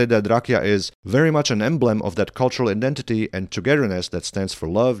also added that rakia is very much an emblem of that cultural identity and togetherness that stands for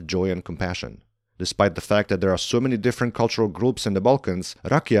love, joy, and compassion. Despite the fact that there are so many different cultural groups in the Balkans,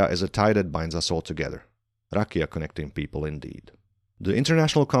 rakia is a tie that binds us all together. Rakia connecting people indeed. The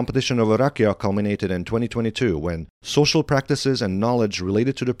international competition of rakia culminated in 2022 when social practices and knowledge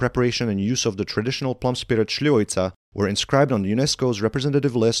related to the preparation and use of the traditional plum spirit šljivovica were inscribed on UNESCO's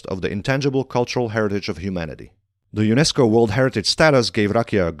representative list of the intangible cultural heritage of humanity. The UNESCO World Heritage status gave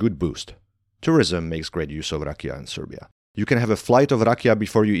rakia a good boost. Tourism makes great use of rakia in Serbia. You can have a flight of rakia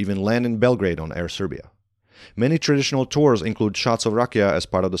before you even land in Belgrade on Air Serbia. Many traditional tours include shots of rakia as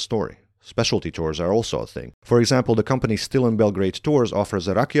part of the story. Specialty tours are also a thing. For example, the company Still in Belgrade Tours offers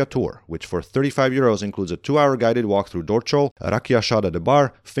a rakia tour, which for €35 includes a 2-hour guided walk through Dorčol, a rakia shot at a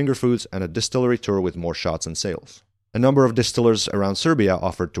bar, finger foods, and a distillery tour with more shots and sales. A number of distillers around Serbia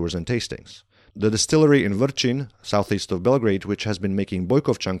offer tours and tastings. The distillery in Vrčin, southeast of Belgrade, which has been making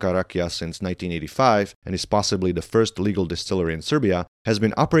Bojkovčanka rakia since 1985 and is possibly the first legal distillery in Serbia, has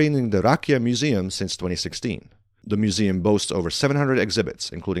been operating the Rakia Museum since 2016. The museum boasts over 700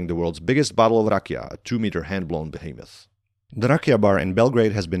 exhibits, including the world's biggest bottle of rakia, a 2-meter hand-blown behemoth. The Rakia bar in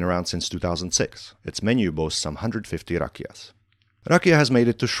Belgrade has been around since 2006. Its menu boasts some 150 rakias. Rakia has made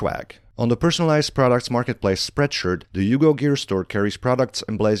it to Schwag. On the personalized products marketplace Spreadshirt, the Yugo Gear Store carries products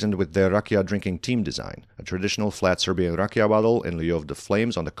emblazoned with their rakia drinking team design, a traditional flat Serbian rakia bottle in lieu of the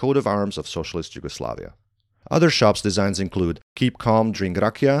flames on the coat of arms of socialist Yugoslavia. Other shops' designs include Keep Calm, Drink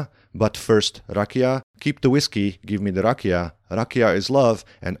Rakia, But first, rakia, keep the whiskey, give me the rakia, rakia is love,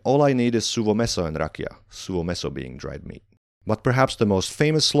 and all I need is suvomeso and rakia, suvomeso being dried meat. But perhaps the most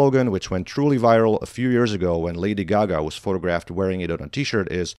famous slogan, which went truly viral a few years ago when Lady Gaga was photographed wearing it on a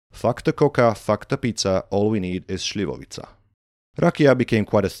t-shirt, is "Fuck the coca, fuck the pizza, all we need is šljivovica." Rakia became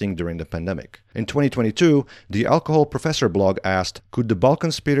quite a thing during the pandemic. In 2022, the Alcohol Professor blog asked, could the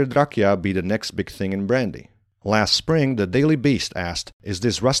Balkan-spirited rakia be the next big thing in brandy? Last spring, the Daily Beast asked, is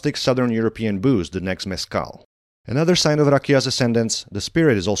this rustic Southern European booze the next mezcal? Another sign of rakia's ascendance, the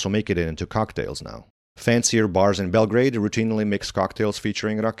spirit is also making it into cocktails now. Fancier bars in Belgrade routinely mix cocktails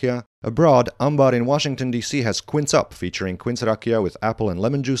featuring rakia. Abroad, Ambar in Washington, D.C. has Quince Up featuring quince rakia with apple and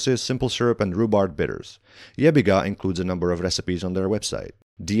lemon juices, simple syrup, and rhubarb bitters. Jebiga includes a number of recipes on their website.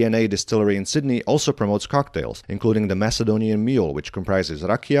 DNA Distillery in Sydney also promotes cocktails, including the Macedonian Mule, which comprises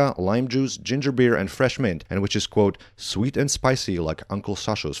rakia, lime juice, ginger beer, and fresh mint, and which is, quote, sweet and spicy like Uncle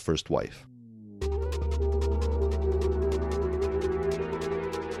Sasho's first wife.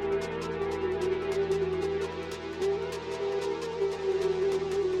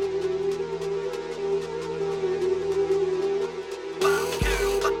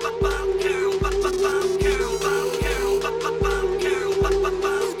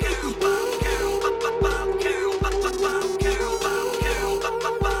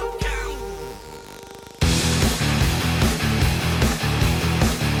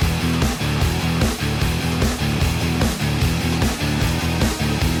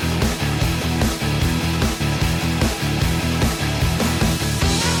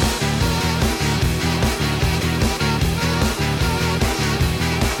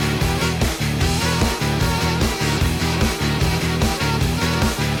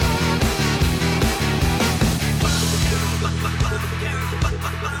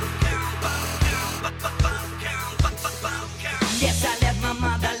 Yes, I left my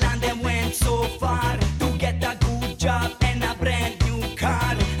motherland and went so far to get a good job and a brand new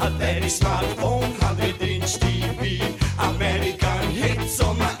car. A very smartphone, 100-inch TV, American hits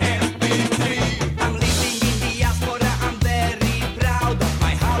on my MP3. I'm living in diaspora, I'm very proud of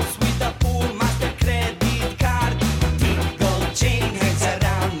my house with a pool, master credit card. Big gold chain hangs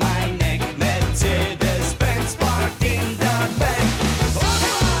around my neck, Mercedes-Benz parked in the back.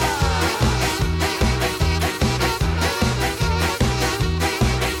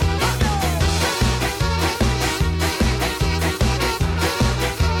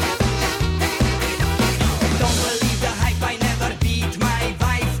 Don't believe the hype, I never beat my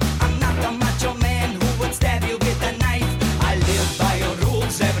wife. I'm not a macho man who would stab you with a knife. I live by your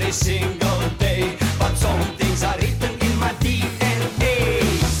rules every single day, but some things are written in my DNA.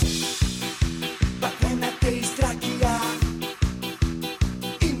 But when I taste rakia,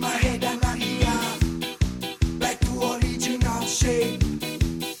 in my head I'm rakia, back to original shape.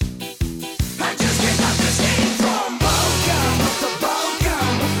 I just can't understand from Balkan, the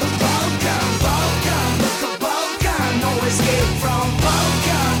Balkan, the Balkan, Balkan, the Balkan, no escape from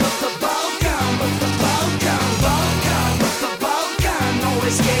Balkan, the Balkan, the Balkan, Balkan, the Balkan, no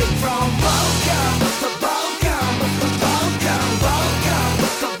escape from Balkan, the Balkan, the Balkan, Balkan,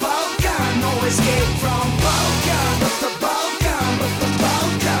 the Balkan, no escape from Balkan, the Balkan, the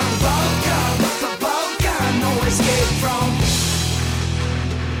Balkan, Balkan, the Balkan, no escape from.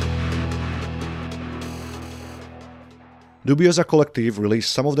 Dubioza Collective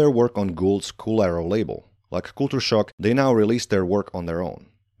released some of their work on Gould's Cool Arrow label. Like Culture Shock, they now release their work on their own.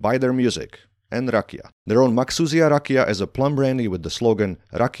 Buy their music. And rakia. Their own Maksuzia rakia is a plum brandy with the slogan,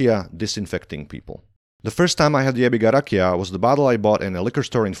 Rakia, disinfecting people. The first time I had Jebiga rakia was the bottle I bought in a liquor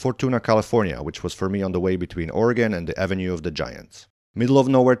store in Fortuna, California, which was for me on the way between Oregon and the Avenue of the Giants. Middle of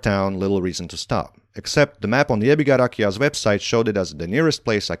nowhere town, little reason to stop. Except the map on the Jebiga rakia's website showed it as the nearest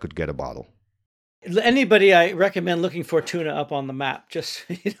place I could get a bottle. Anybody, I recommend looking Fortuna up on the map. Just,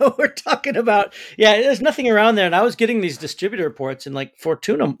 we're talking about, there's nothing around there. And I was getting these distributor reports, and like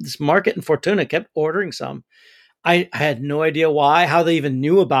Fortuna, this market in Fortuna kept ordering some. I had no idea why, how they even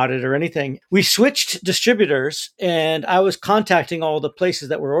knew about it or anything. We switched distributors, and I was contacting all the places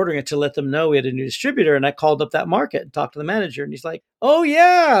that were ordering it to let them know we had a new distributor. And I called up that market and talked to the manager, and he's like, oh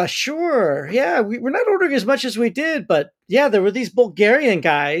yeah, sure. Yeah, we're not ordering as much as we did, but yeah, there were these Bulgarian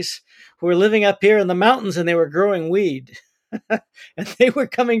guys who were living up here in the mountains, and they were growing weed. And they were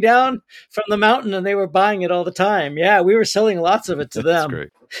coming down from the mountain, and they were buying it all the time. Yeah, we were selling lots of it to them. That's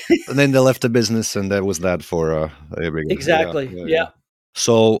great. And then they left the business, and that was that for Exactly. Yeah.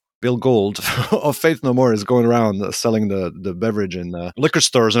 So Bill Gould of Faith No More is going around selling the beverage in liquor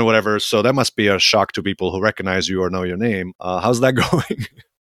stores and whatever. So that must be a shock to people who recognize you or know your name. How's that going?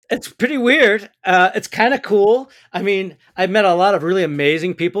 It's pretty weird. It's kind of cool. I mean, I've met a lot of really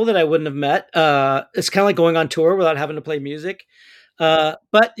amazing people that I wouldn't have met. It's kind of like going on tour without having to play music.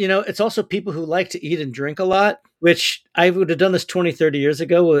 But, it's also people who like to eat and drink a lot, which I would have done this 20, 30 years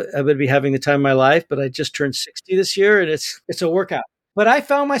ago. I would be having the time of my life, but I just turned 60 this year and it's a workout. But I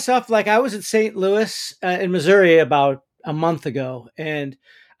found myself like I was at St. Louis in Missouri about a month ago, and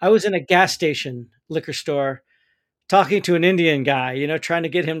I was in a gas station liquor store talking to an Indian guy, trying to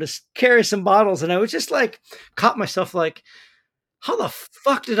get him to carry some bottles. And I was just like, caught myself like, how the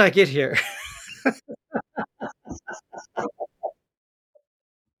fuck did I get here?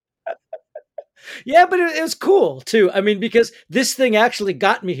 Yeah, but it was cool too. I mean, because this thing actually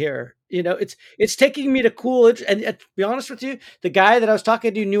got me here. It's taking me to cool. And to be honest with you, the guy that I was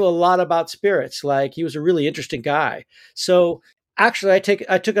talking to knew a lot about spirits. Like he was a really interesting guy. So actually, I took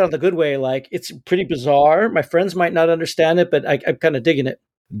it on the good way. Like it's pretty bizarre. My friends might not understand it, but I'm kind of digging it.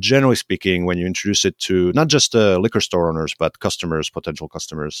 Generally speaking, when you introduce it to not just liquor store owners, but customers, potential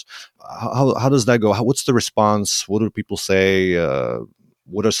customers, how does that go? What's the response? What do people say?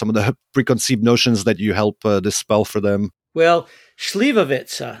 What are some of the preconceived notions that you help dispel for them? Well,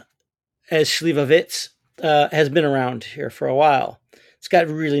 Slivovitz, as Slivovitz, has been around here for a while. It's got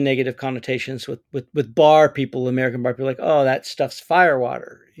really negative connotations with bar people, American bar people, like, oh, that stuff's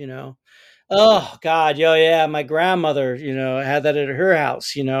firewater, Oh God, yeah, my grandmother, had that at her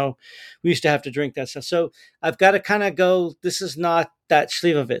house, we used to have to drink that stuff. So I've got to kind of go, this is not that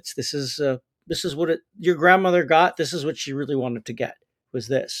Slivovitz. This is what your grandmother got. This is what she really wanted to get, was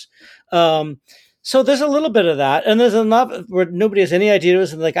this. So there's a little bit of that, and there's enough where nobody has any idea.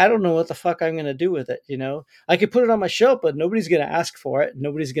 And like, I don't know what the fuck I'm going to do with it. I could put it on my show, but nobody's going to ask for it.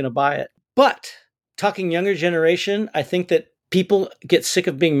 Nobody's going to buy it. But talking younger generation, I think that people get sick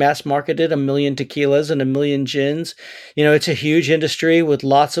of being mass marketed, 1 million tequilas and 1 million gins. It's a huge industry with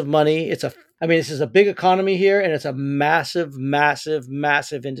lots of money. This is a big economy here, and it's a massive, massive,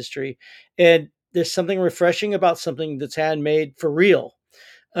 massive industry. And there's something refreshing about something that's handmade for real.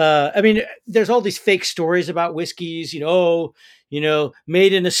 There's all these fake stories about whiskeys,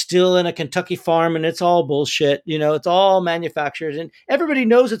 made in a still in a Kentucky farm, and it's all bullshit. It's all manufactured, and everybody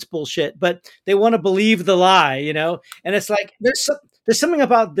knows it's bullshit, but they want to believe the lie, and it's like, there's something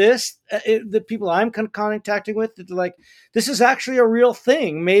about this, the people I'm contacting with, that like, this is actually a real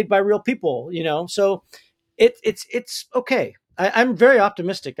thing made by real people, so it's okay. I'm very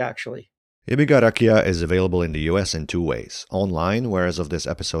optimistic, actually. Ibiza Rakija is available in the US in 2 ways. Online, where as of this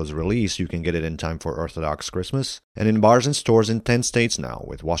episode's release, you can get it in time for Orthodox Christmas, and in bars and stores in 10 states now,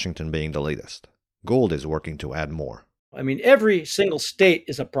 with Washington being the latest. Gold is working to add more. Every single state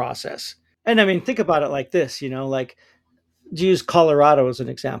is a process. And think about it like this, like, use Colorado as an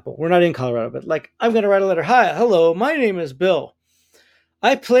example. We're not in Colorado, but like, I'm going to write a letter. Hi, hello, my name is Bill.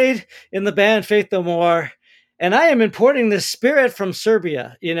 I played in the band Faith No More, and I am importing this spirit from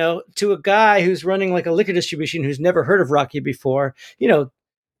Serbia, to a guy who's running like a liquor distribution who's never heard of Rakija before.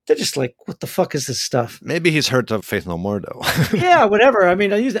 They're just like, what the fuck is this stuff? Maybe he's heard of Faith No More, though. Yeah, whatever. I'll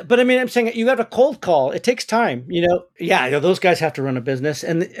use that. But I'm saying you got a cold call. It takes time, Yeah, those guys have to run a business.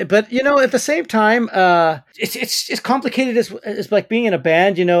 But at the same time, it's complicated as like being in a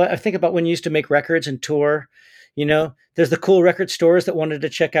band. I think about when you used to make records and tour. There's the cool record stores that wanted to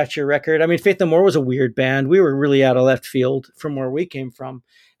check out your record. Faith No More was a weird band. We were really out of left field from where we came from.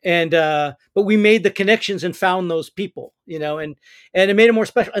 And, but we made the connections and found those people, and it made it more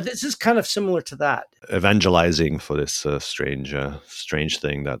special. This is kind of similar to that. Evangelizing for this strange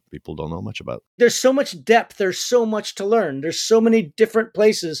thing that people don't know much about. There's so much depth. There's so much to learn. There's so many different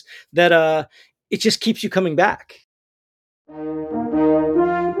places that, it just keeps you coming back.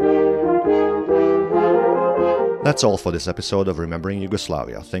 That's all for this episode of Remembering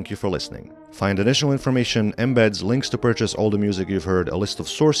Yugoslavia. Thank you for listening. Find additional information, embeds, links to purchase all the music you've heard, a list of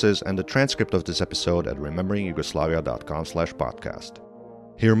sources, and the transcript of this episode at rememberingyugoslavia.com/podcast.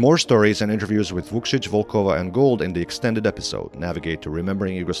 Hear more stories and interviews with Vukšić, Volkova, and Gold in the extended episode. Navigate to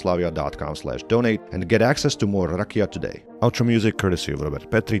rememberingyugoslavia.com/donate and get access to more Rakija today. Outro music courtesy of Robert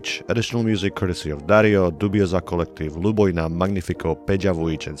Petric, additional music courtesy of Dario, Dubioza Collective, Lubojna, Magnifico, Peđa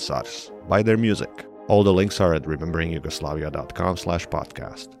Vujić, and Sars. Buy their music. All the links are at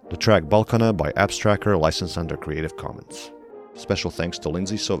rememberingyugoslavia.com/podcast. The track Balkana by Abstracker, licensed under Creative Commons. Special thanks to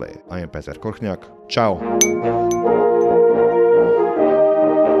Lindsay Sauvé. I am Peter Korchniak. Ciao.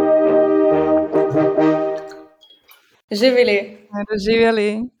 Živjeli.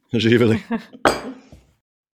 Živjeli. Živjeli.